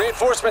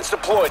 Reinforcements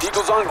deployed.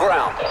 Eagles on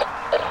ground.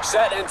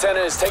 SAT antenna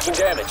is taking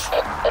damage.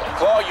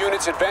 Claw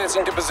units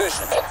advancing to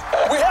position.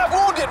 We have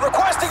wounded.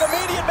 Requesting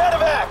immediate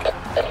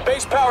medevac.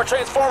 Base power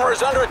transformer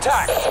is under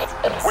attack.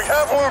 We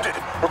have wounded.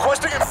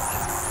 Requesting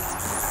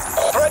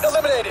threat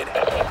eliminated.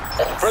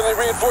 Friendly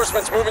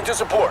reinforcements moving to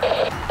support.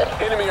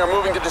 Enemy are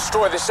moving to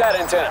destroy the SAT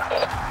antenna.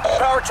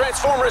 Power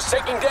transformer is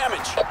taking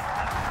damage.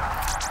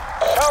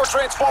 Power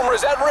transformer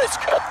is at risk.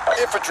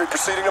 Infantry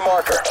proceeding to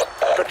marker.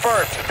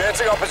 Confirmed.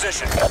 Advancing our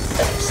position.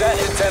 SAT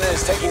antenna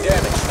is taking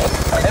damage.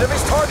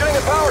 Enemies targeting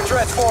a power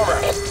transformer.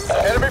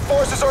 Enemy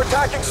forces are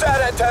attacking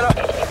SAT antenna.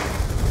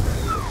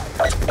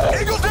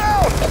 Eagle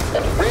down!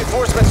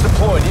 Reinforcements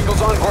deployed.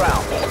 Eagles on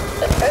ground.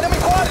 Enemy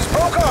quad is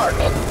Brocard.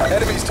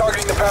 Enemies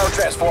targeting the power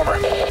transformer.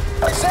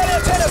 SAT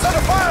antenna is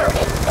under fire.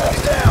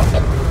 He's down.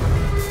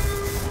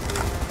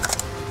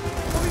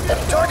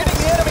 Targeting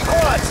the enemy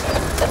quads.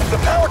 The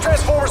power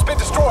transformer's been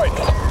destroyed.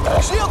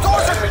 Shield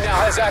doors are... Enemy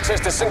now has access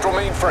to central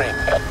mainframe.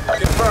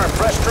 Confirmed.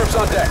 Fresh troops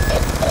on deck.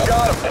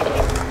 Got him.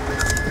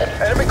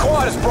 Enemy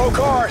quad is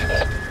Brocard.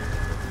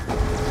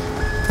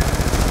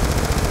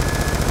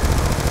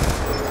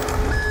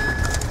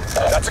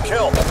 That's a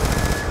kill.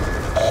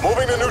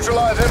 Moving to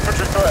neutralize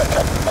infantry threat.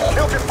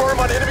 Kill confirmed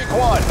on enemy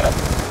quad.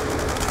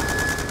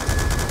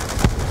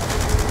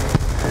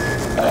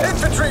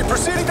 Infantry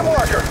proceeding to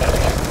marker.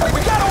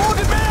 We got a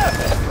wounded man!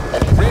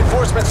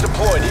 Reinforcements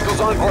deployed. Eagles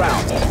on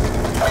ground.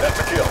 That's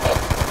a kill.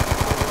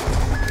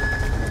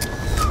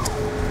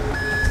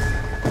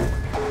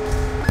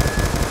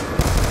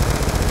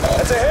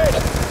 That's a hit.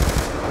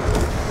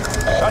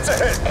 That's a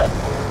hit.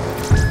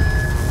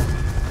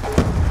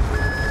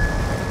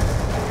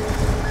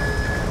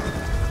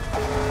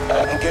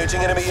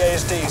 Engaging enemy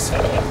ASDs.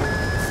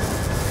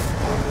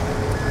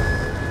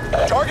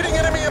 Targeting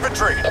enemy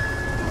infantry.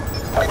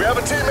 We have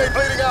a teammate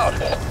bleeding out.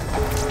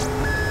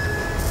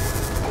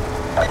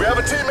 We have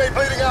a teammate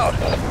bleeding out.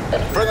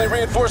 Friendly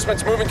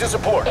reinforcements moving to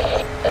support.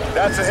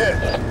 That's a hit.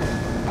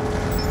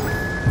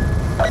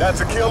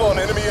 That's a kill on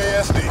enemy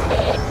ASD.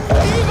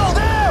 Eagle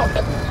down!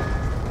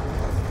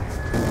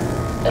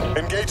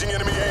 Engaging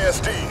enemy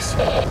ASDs.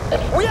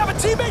 We have a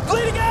teammate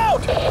bleeding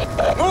out!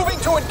 Moving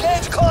to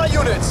engage claw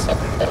units.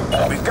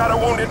 We've got a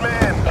wounded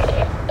man.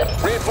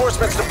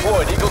 Reinforcements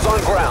deployed. Eagles on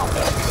ground.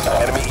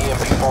 Enemy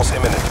EMP pulse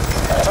imminent.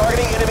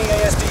 Targeting enemy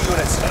ASD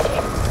units.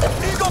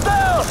 Eagle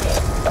down!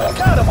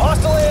 Got him!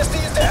 Hostile ASD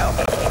is down!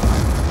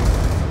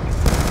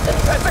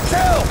 That's a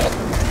kill!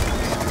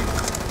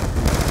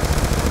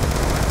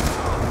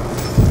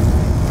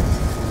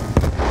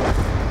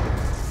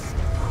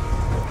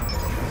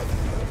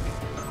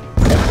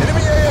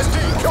 Enemy ASD,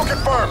 kill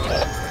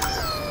confirmed!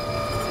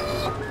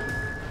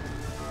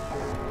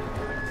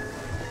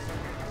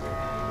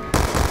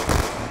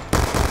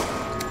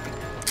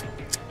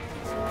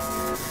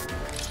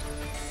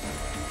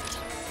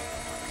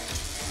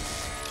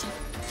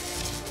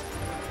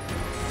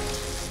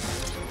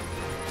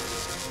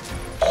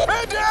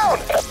 Man down!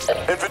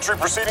 Infantry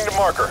proceeding to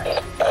marker.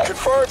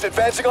 Confirmed,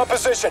 advancing on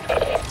position.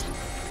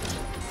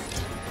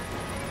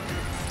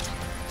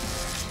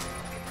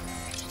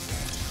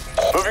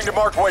 Moving to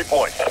marked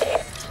waypoint.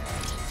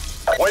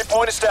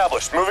 Waypoint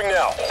established, moving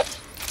now.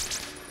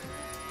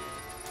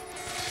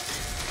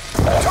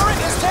 Turret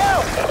is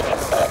down!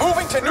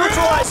 Moving to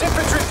neutralize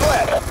infantry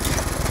threat.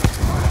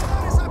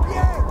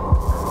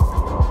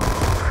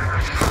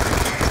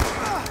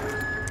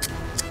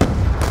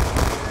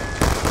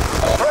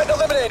 Threat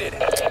eliminated.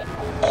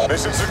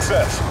 Mission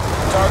success.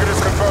 Target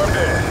is confirmed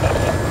in.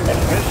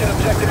 Mission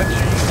objective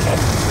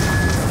achieved.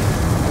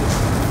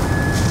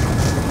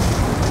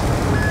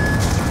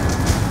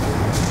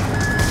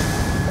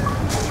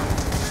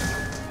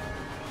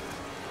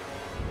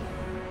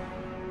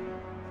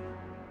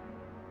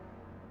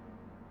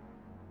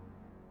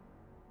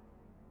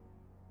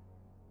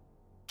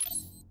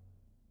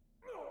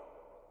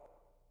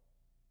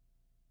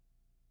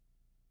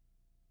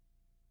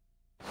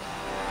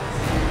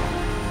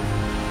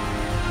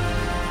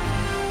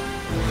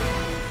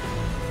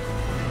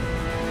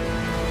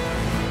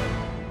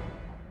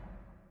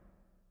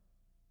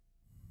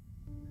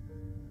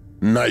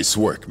 Nice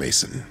work,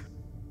 Mason.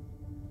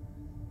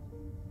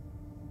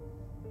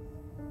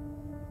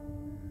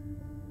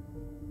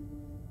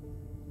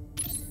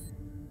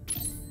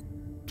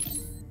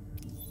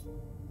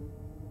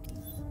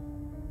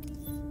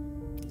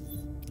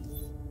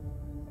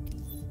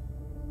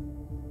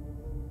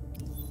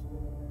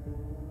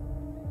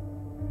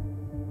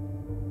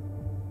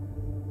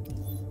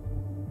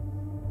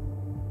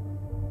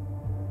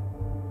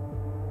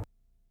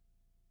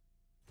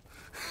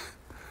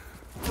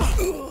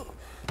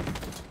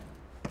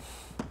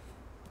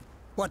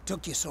 What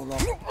took you so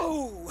long?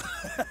 Oh!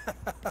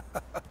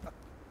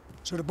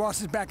 So the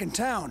boss is back in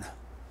town.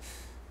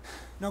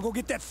 Now go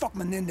get that fuck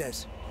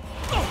Menendez.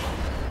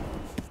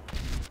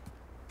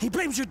 He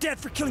blames your dad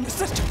for killing his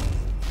sister.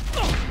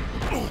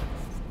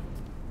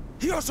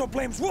 He also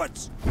blames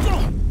Woods.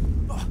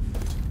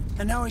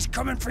 And now he's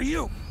coming for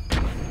you.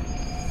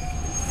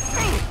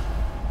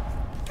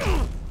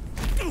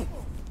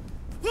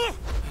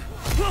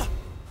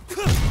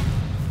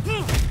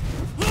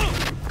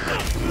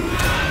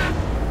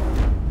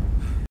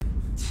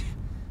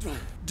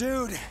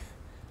 Dude,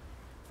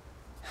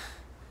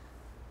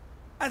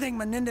 I think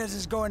Menendez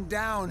is going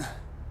down.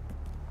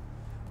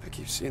 I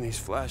keep seeing these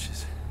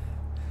flashes.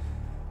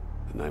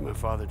 The night my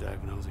father died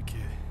when I was a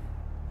kid.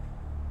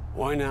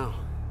 Why now?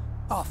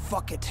 Oh,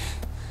 fuck it.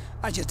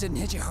 I just didn't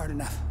hit you hard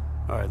enough.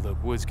 All right,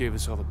 look, Woods gave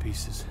us all the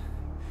pieces.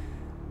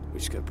 We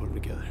just gotta put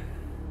them together.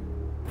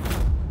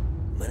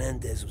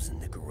 Menendez was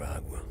in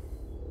Nicaragua.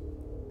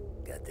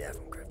 Got that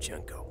from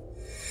Kravchenko.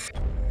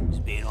 He's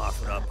being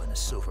offered up on a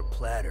silver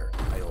platter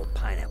by old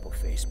Pineapple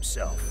Face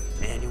himself,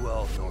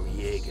 Manuel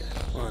Noriega.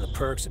 One of the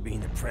perks of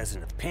being the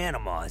president of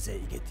Panama is that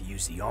you get to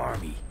use the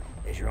army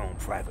as your own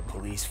private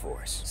police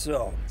force.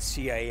 So,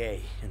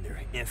 CIA, in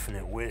their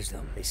infinite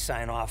wisdom, they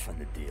sign off on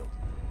the deal.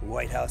 The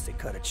White House, they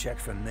cut a check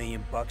for $1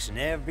 million and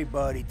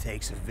everybody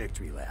takes a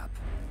victory lap.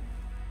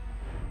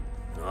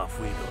 And off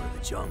we go to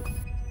the jungle.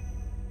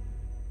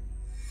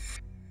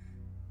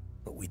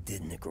 What we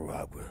did in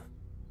Nicaragua,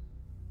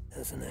 that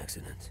was an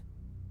accident.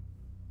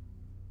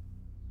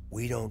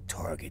 We don't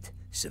target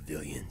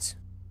civilians.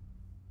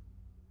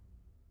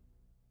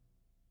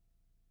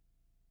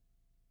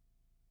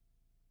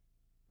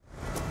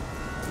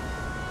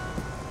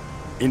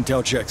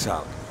 Intel checks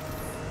out.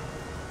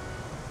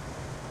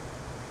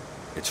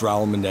 It's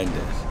Raul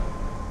Menendez.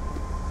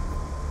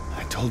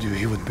 I told you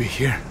he would be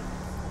here.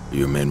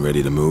 Your men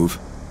ready to move?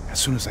 As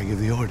soon as I give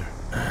the order.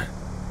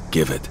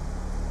 Give it.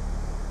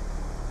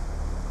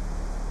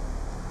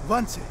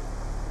 Avance.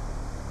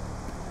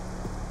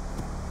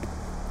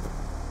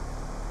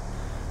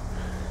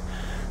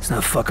 Let's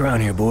not fuck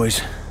around here,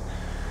 boys.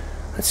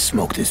 Let's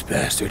smoke this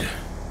bastard.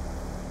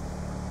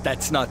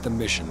 That's not the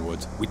mission,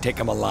 Woods. We take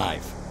him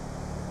alive.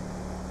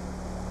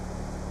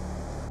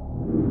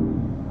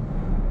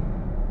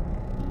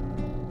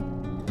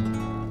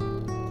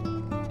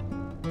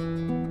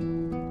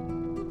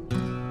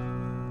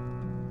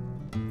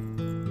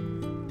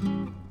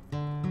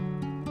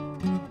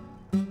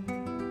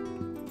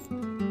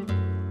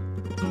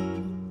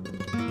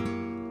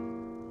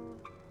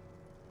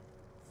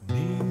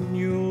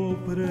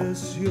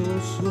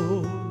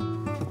 Precioso,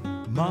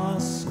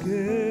 más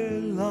que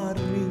el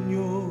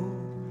niño,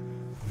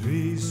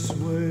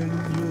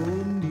 risueño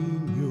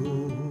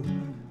niño,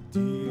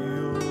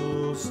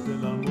 Dios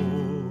del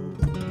amor.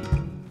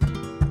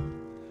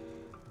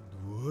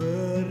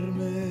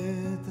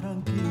 Duerme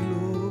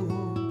tranquilo,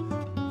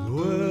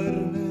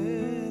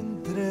 duerme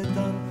entre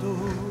tanto,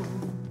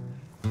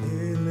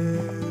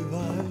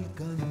 eleva el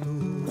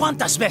canto.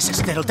 ¿Cuántas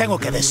veces te lo tengo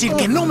que decir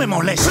que no me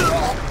moleste?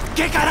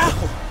 ¿Qué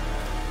carajo?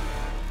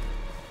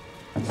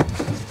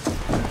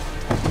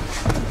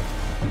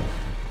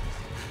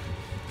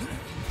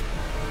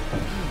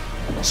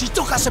 Si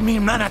tocas a mi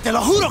hermana, te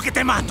lo juro que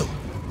te mato.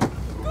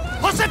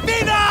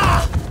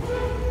 ¡Josefina!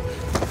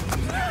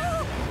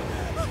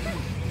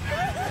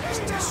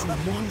 Este es un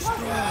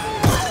monstruo.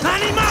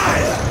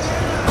 ¡Animal!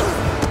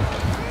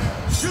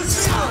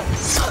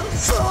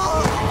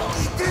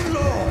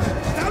 ¡Quítenlo!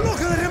 ¡Está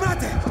loca de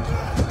remate!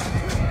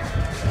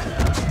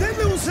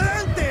 ¡Denle un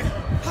sedante!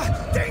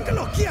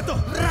 ¡Téngalo quieto!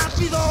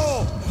 ¡Rápido!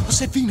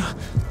 Josefina.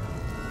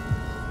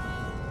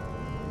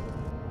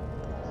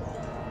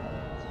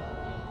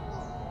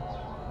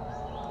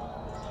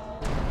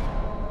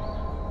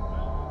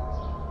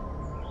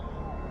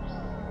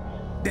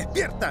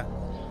 ¡Despierta!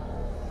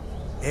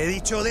 He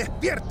dicho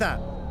despierta.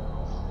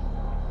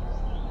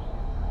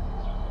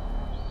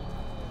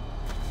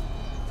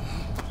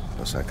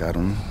 ¿Lo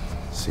sacaron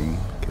sin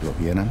que lo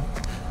vieran?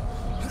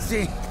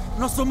 Sí,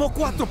 nos tomó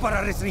 4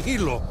 para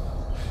restringirlo.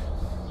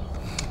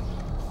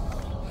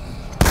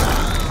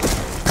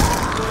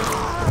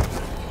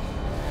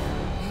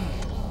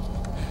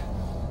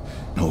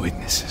 No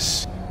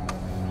witnesses.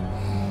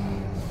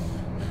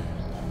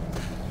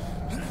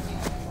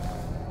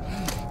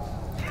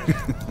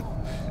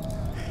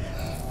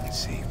 I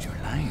saved your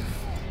life.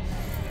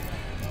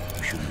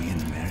 You should be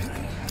in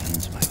American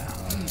hands by now.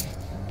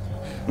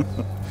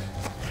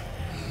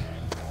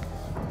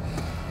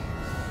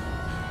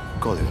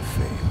 Código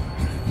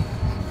feo.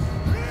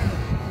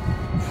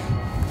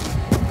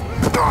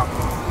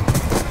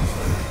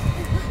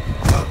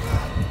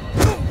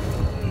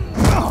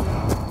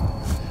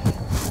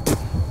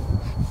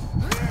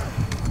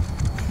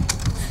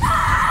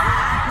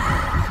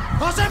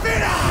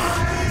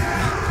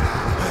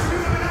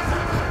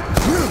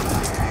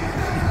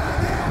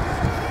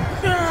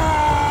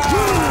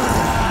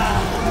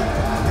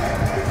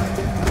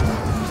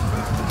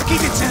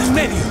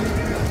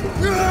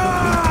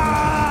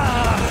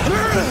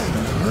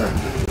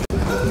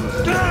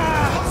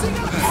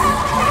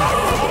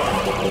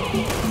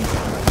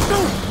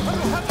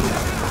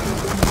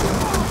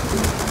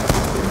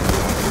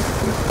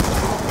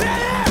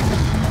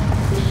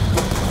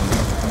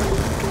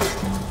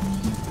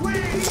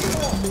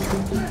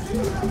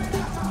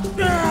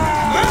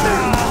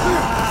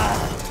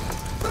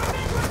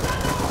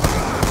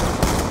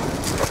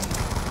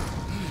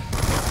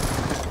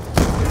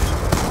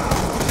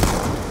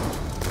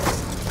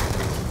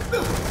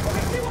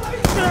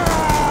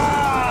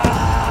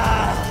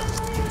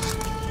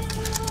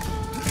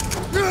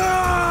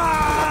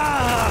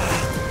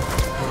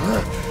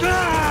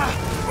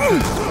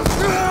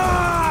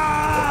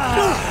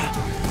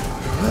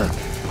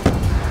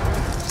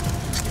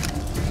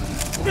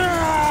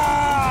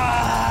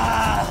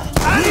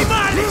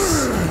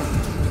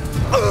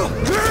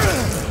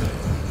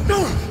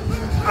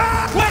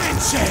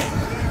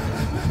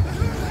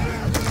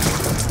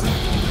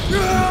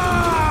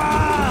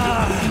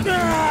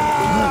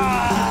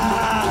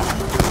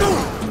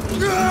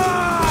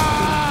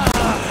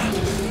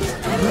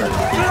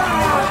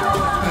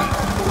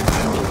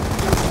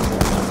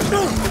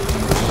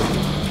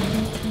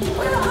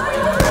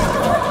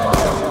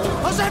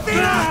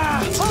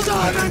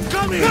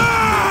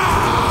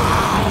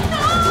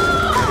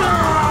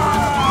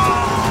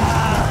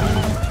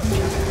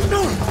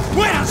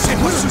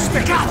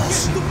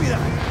 pecados! ¡Estúpida!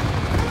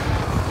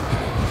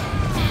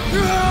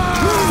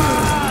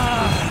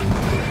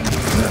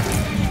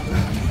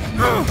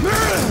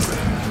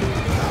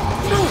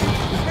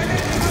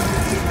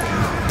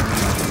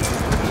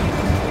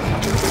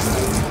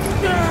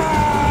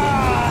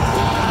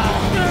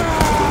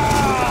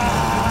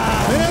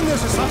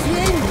 ¿Menéndez está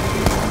bien?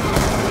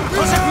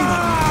 ¡Josefina!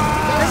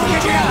 ¡Es que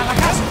llega a la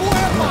casa!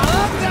 ¡Fuera!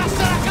 ¡Adelante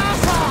hasta la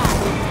casa!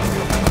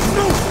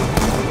 ¡No!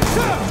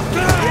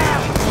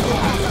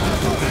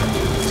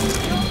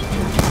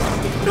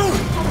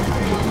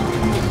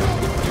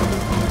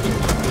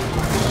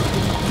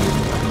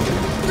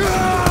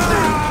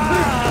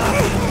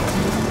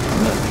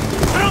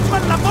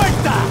 ¡Rompan la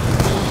puerta!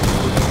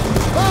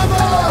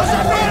 ¡Vamos!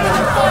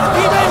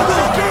 ¡Y vengo!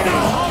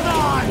 ¡Hold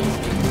on!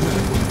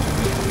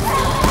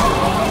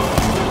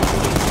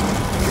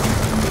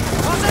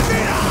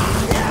 ¡Josefina!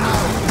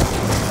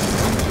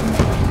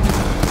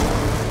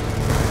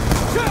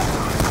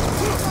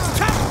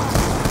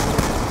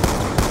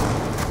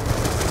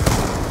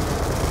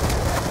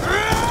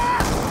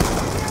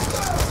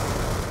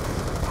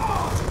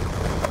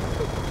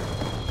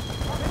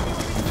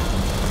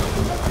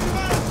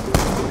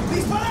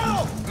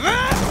 ¡Disparado!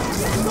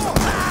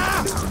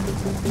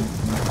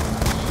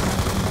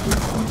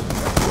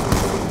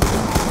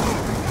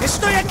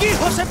 ¡Estoy aquí,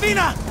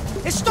 Josefina!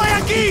 ¡Estoy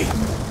aquí!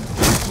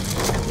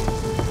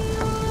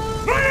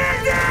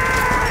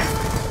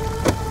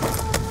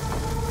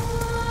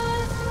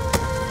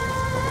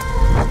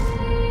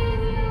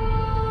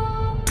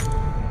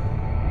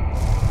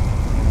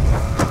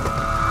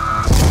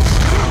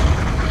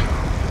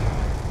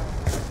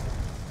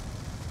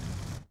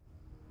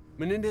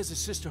 Menendez's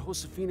sister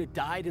Josefina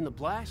died in the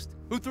blast?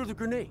 Who threw the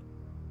grenade?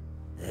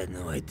 I had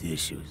no idea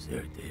she was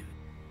there, David.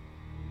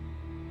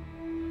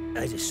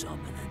 I just saw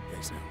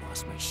Menendez and I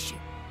lost my shit.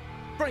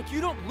 Frank,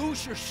 you don't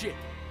lose your shit.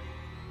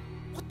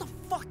 What the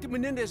fuck did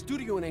Menendez do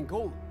to you in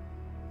Angola?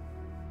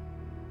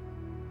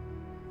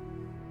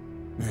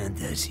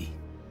 Menendez,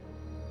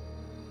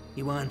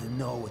 he wanted to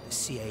know what the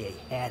CIA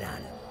had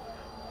on him.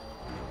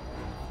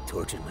 He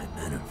tortured my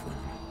men in front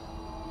of me.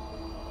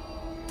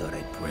 Thought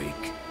I'd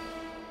break.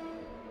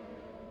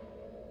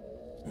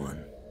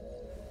 One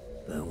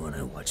by one,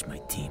 I watched my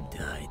team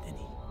die, then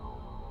he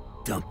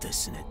dumped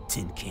us in a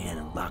tin can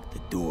and locked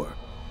the door.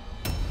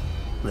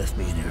 Left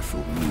me in there for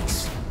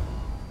weeks.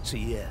 So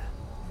yeah,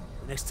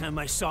 the next time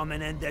I saw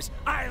Menendez,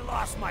 I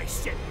lost my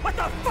shit. What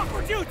the fuck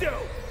would you do?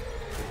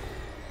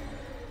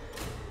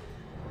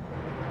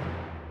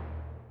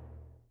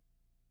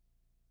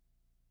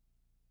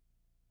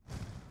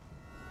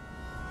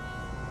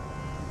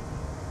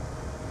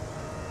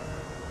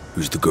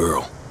 Who's the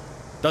girl?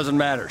 Doesn't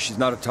matter. She's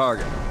not a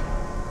target.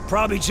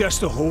 Probably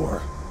just a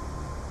whore.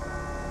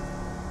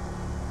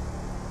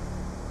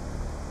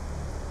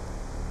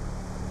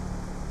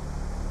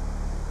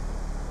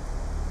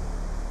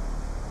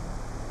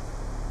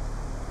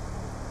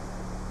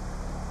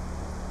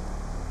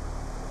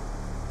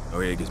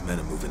 Noriega's men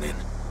are moving in.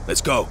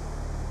 Let's go.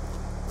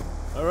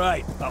 All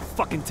right, about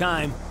fucking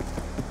time.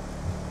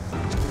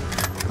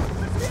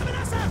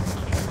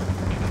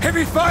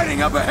 Heavy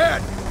fighting up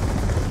ahead!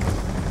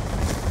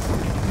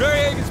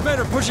 Noriega's men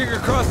are pushing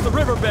across the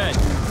riverbed.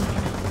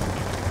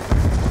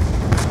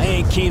 I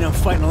ain't keen on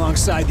fighting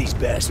alongside these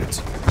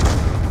bastards.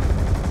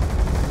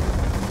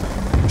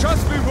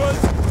 Trust me, Woods.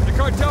 The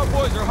cartel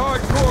boys are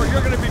hardcore.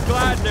 You're gonna be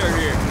glad they're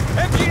here.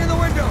 Empty in the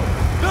window.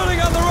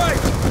 Building on the right.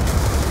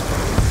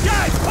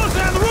 Guys,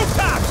 closing on the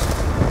rooftops!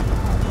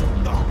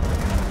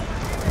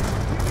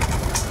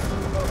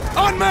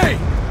 On me!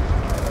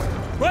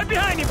 Right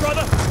behind you,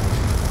 brother!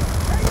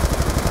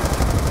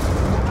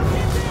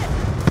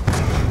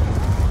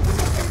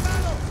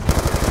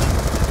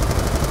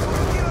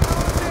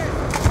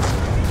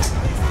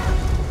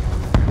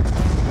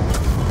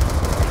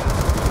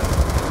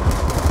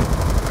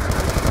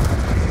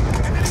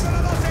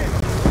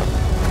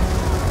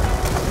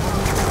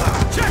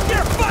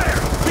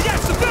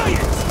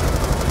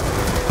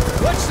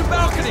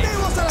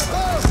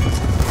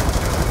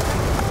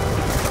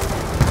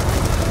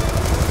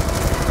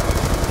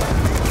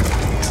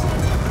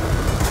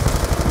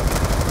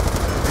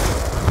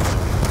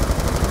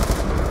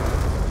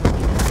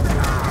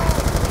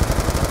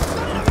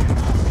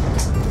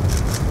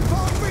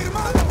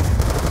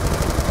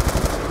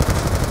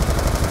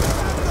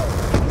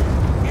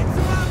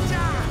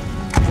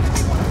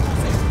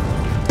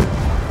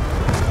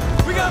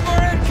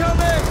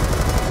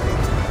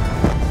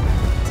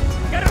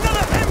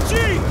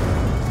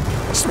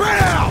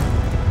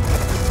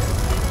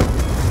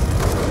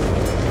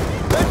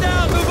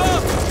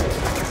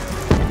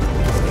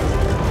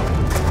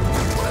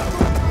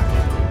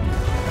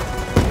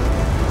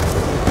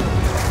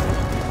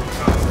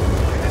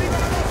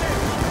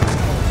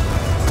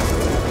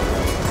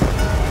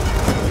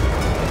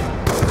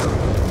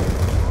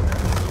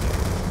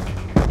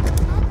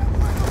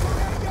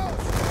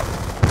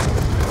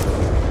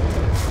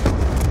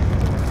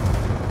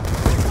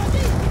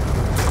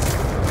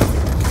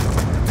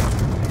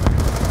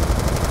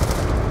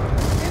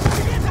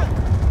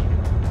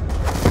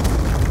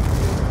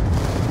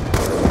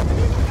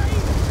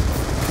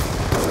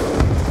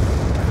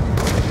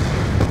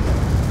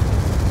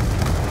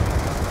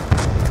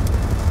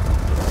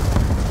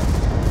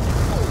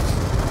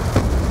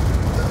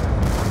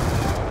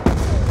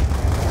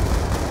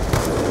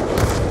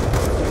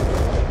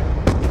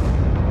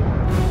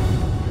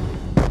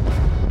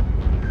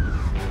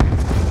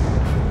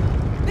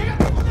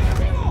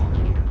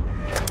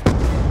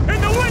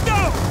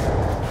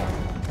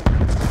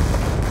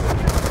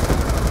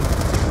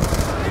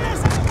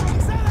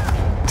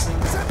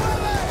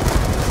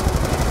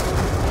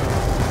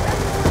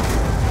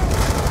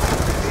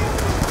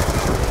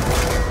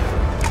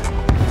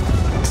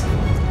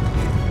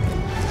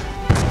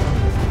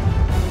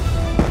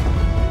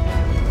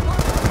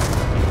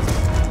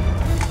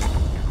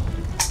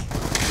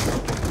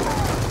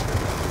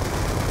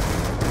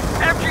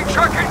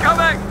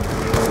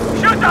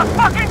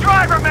 fucking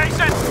driver,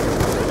 Mason!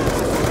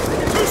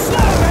 Too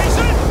slow,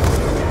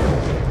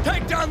 Mason!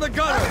 Take down the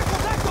gunner!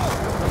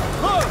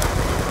 Look!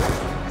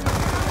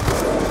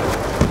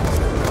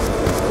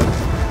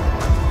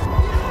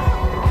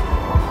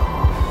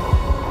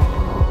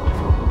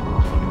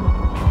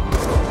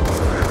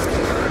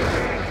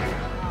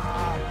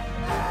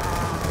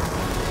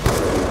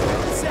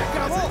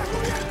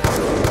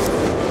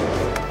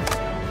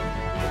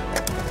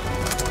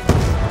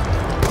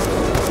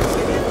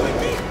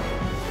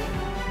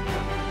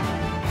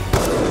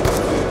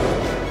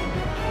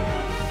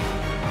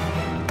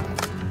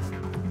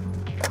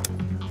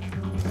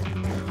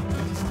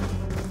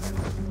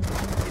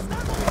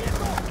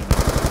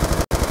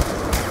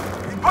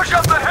 Push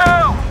up the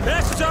hill!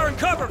 Bastards are in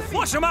cover!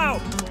 Flush them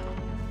out!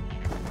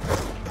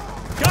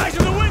 Guys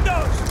in the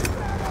windows!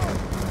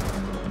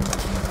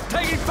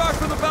 Taking fire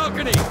from the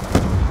balcony!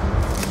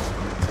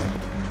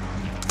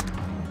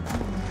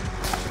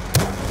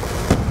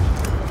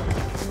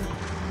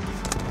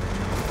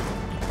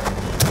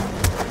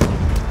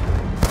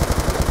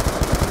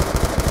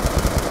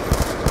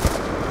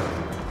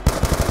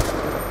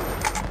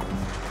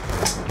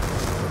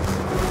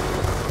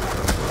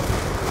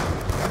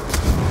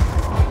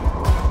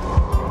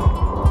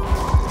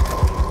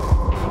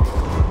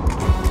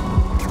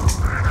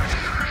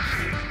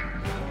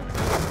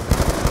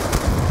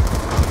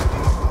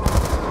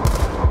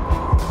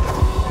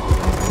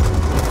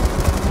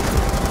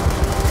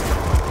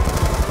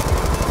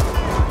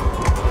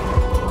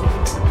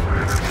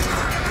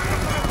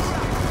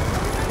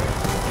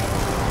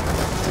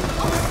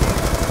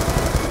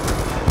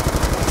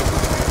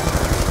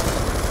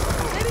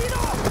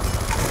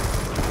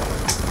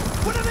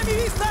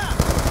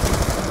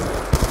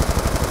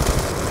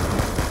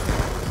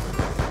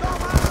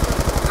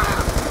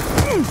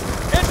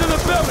 Into the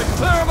building!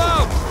 Clear them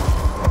out!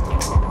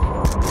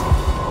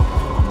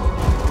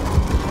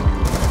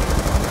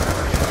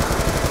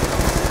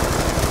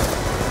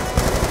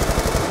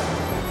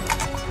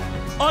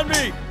 On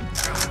me!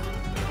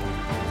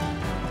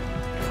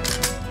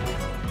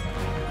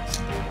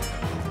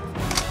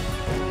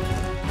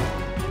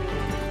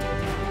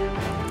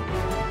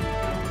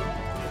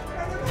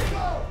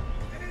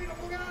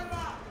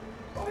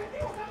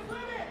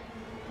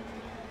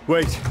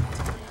 Wait.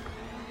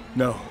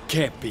 No,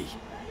 can't be.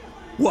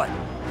 What?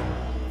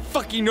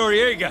 Fucking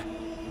Noriega!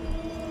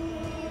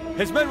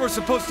 His men were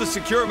supposed to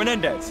secure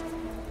Menendez.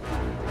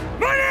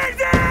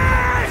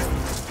 Menendez!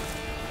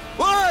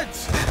 What?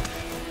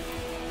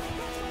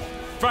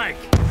 Frank!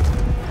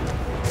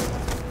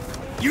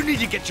 You need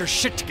to get your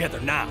shit together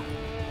now.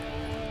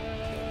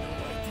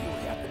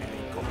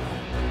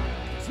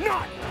 It's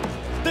not!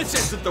 This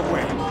isn't the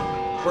way.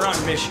 We're on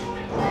a mission.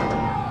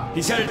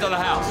 He's headed to the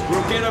house.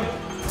 We'll get him,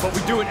 but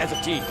we do it as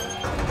a team.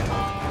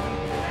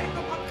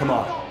 Come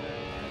on.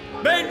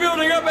 Main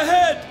building up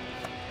ahead!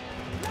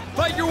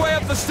 Fight your way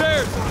up the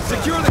stairs!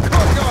 Secure the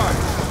courtyard!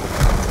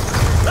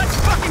 Let's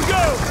fucking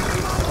go!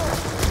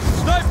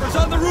 Snipers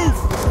on the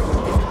roof!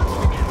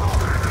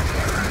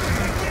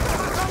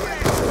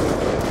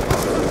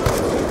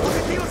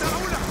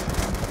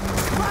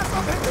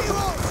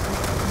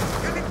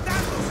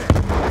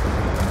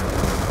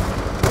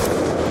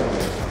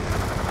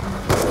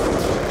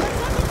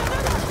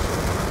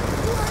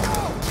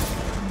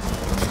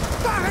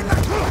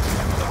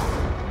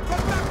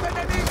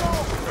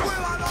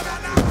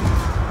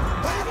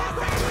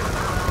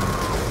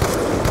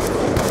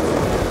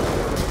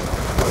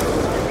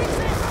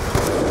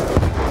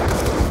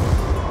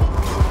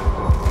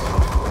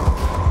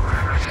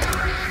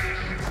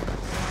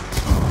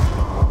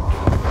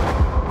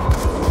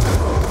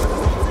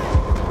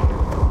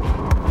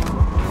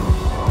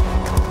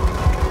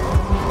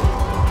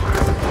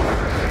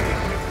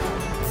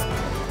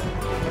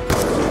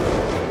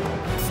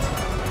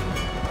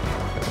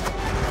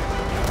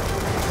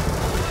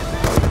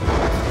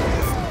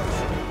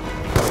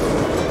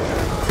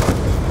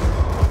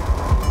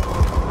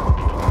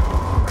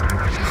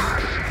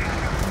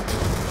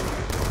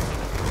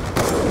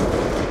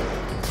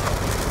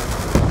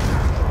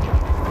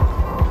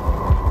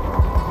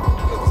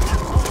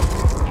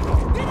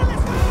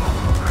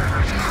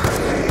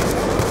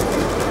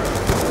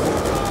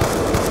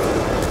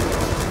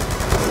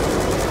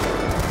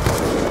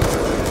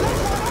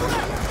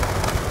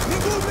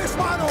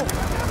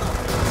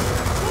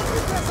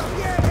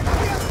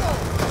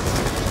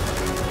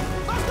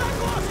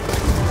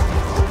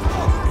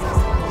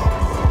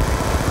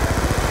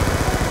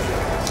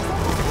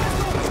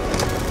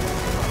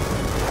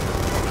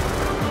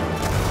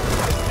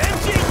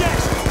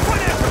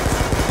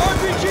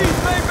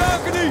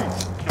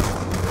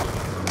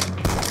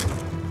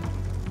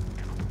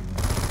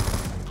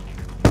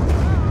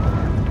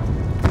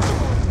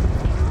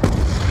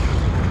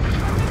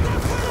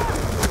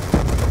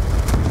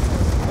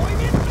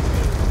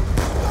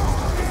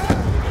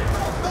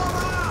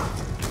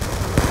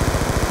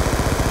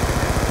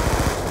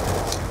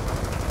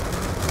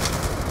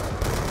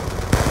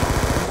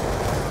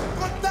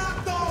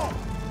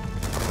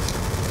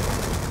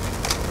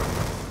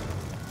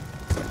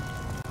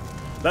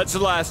 That's the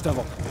last of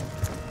them.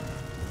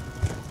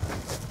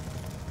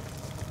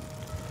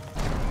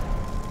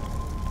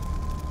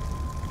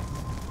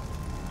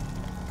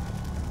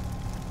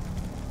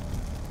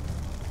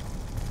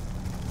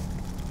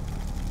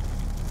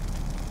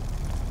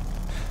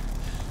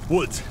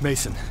 Woods,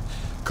 Mason.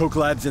 Coke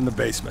Lab's in the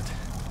basement.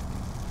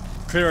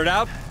 Clear it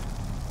out.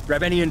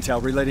 Grab any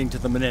intel relating to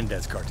the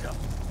Menendez cartel.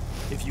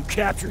 If you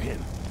capture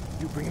him,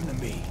 you bring him to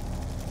me.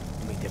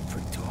 You make that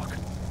prick talk.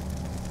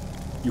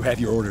 You have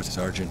your orders,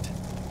 Sergeant.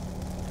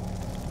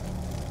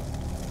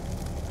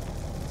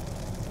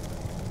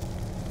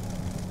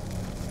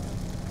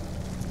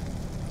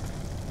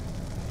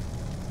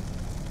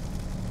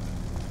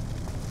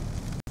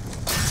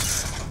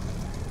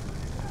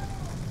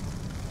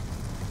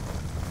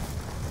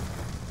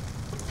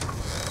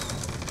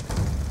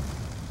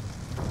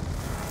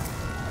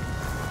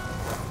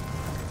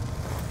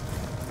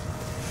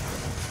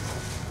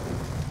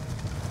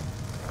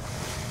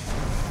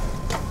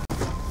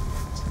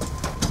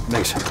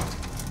 Mason.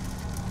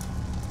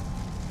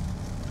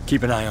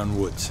 Keep an eye on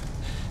Woods.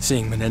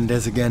 Seeing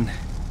Menendez again,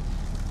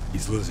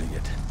 he's losing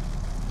it.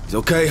 He's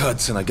okay,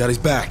 Hudson. I got his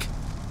back.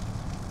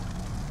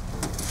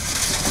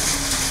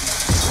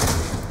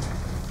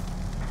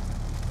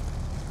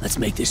 Let's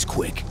make this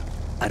quick.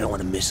 I don't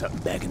want to miss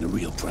something back in the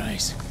real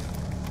prize.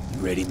 You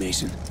ready,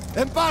 Mason?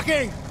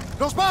 ¡Empaquen!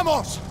 ¡Nos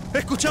vamos!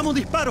 Escuchamos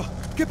disparos.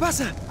 ¿Qué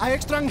pasa? Hay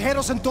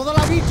extranjeros en toda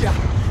la villa.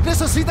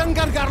 Necesitan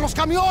cargar los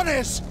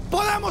camiones.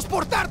 ¡Podemos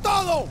portar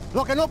todo!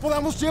 Lo que no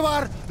podamos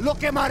llevar, lo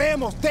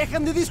quemaremos.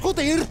 Dejen de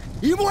discutir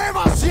y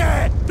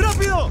muévanse.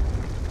 ¡Rápido!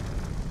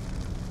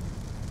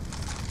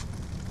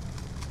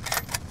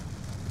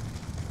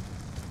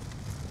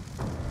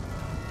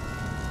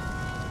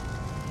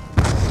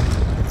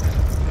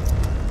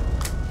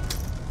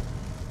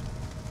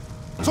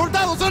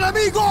 ¡Soldados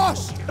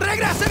enemigos!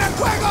 ¡Regresen al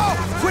fuego!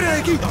 ¡Fuera de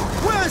aquí!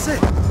 ¡Muévanse!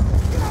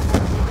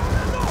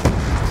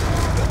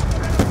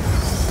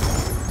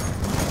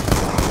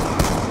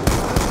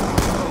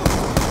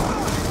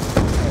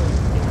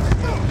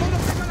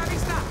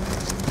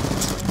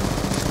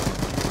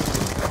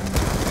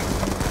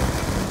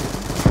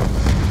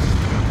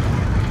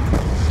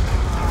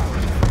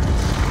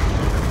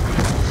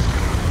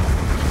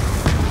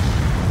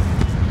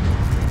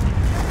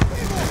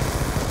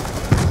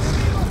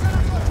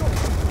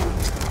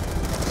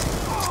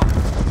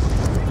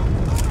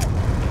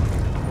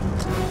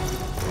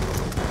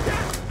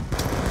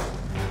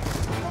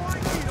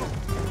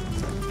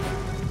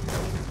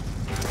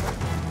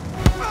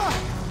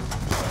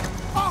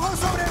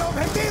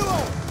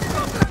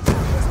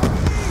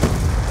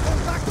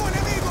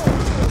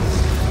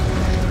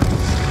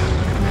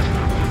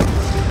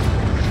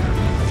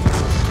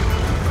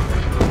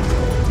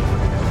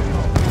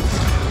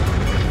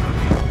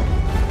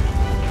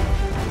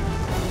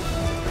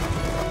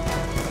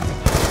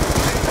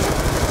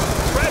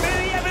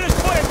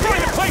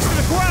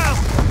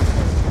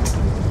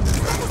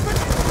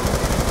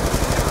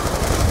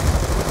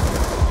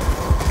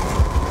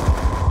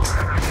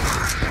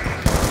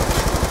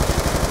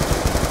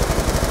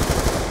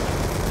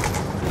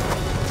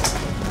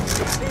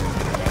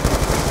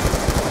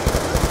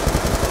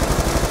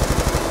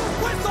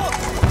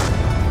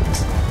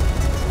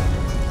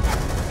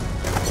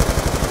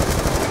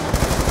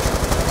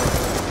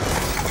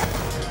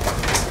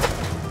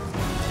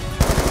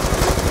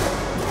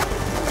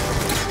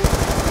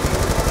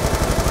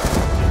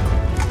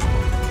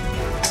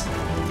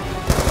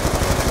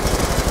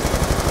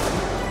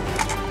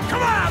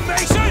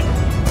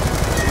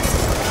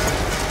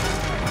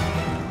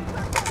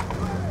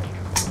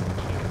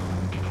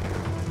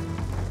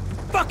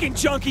 Fucking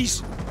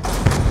junkies!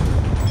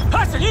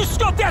 Hudson, you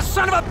scoped that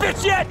son of a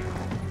bitch yet?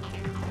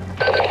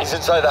 He's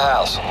inside the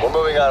house. We're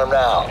moving on him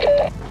now.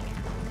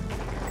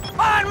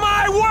 On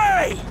my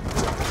way!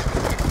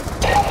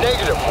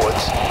 Negative,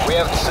 Woods. We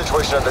have the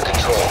situation under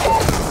control.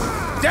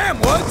 Damn,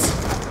 Woods!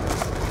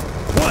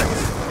 What?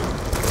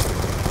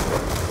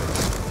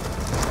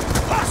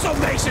 Also,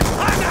 Mason,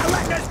 I'm not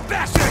letting this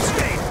bastard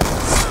escape!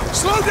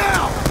 Slow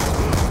down!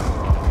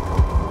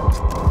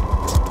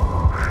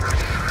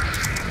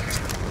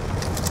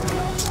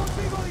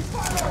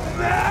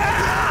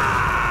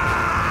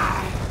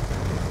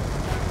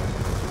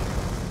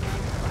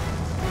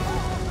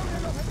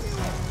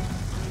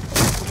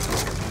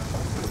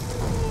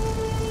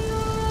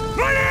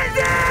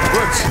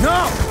 Woods,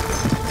 no!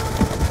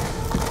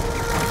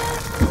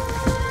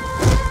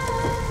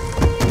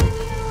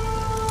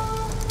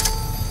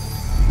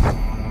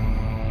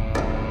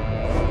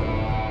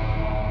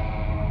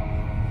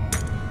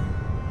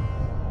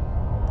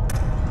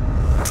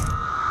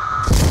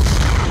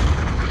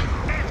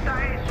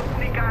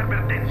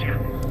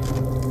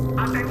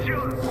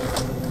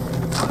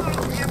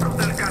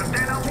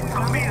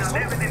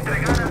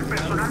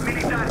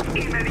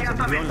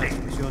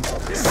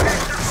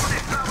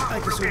 Hay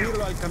que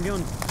subirlo al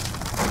camión.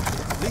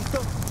 ¿Listo?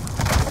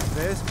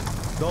 3,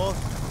 2,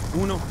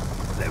 1.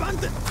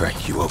 ¡Levante!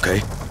 Frank, you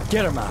okay?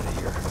 Get him out of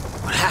here.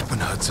 What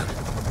happened, Hudson?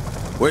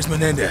 Where's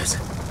Menendez?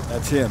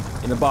 That's him,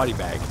 in a body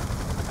bag.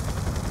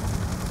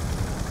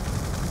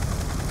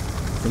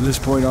 From this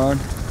point on,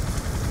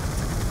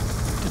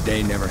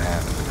 today never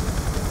happened.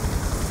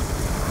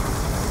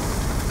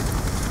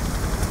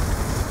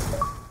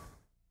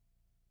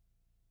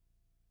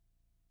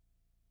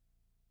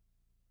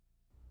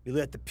 We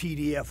let the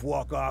PDF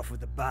walk off with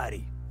the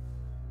body.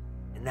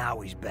 And now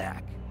he's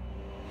back.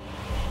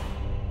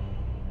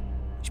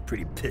 He's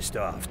pretty pissed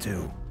off,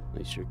 too.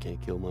 They sure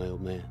can't kill my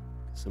old man.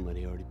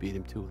 Somebody already beat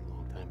him to it a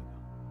long time ago.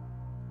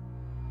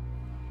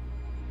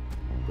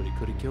 But he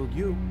could have killed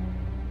you.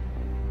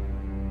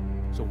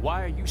 So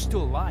why are you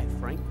still alive,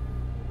 Frank?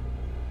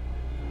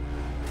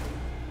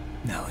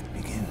 Now it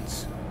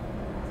begins.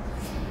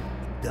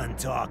 I'm done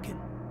talking.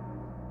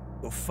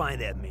 Go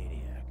find that man.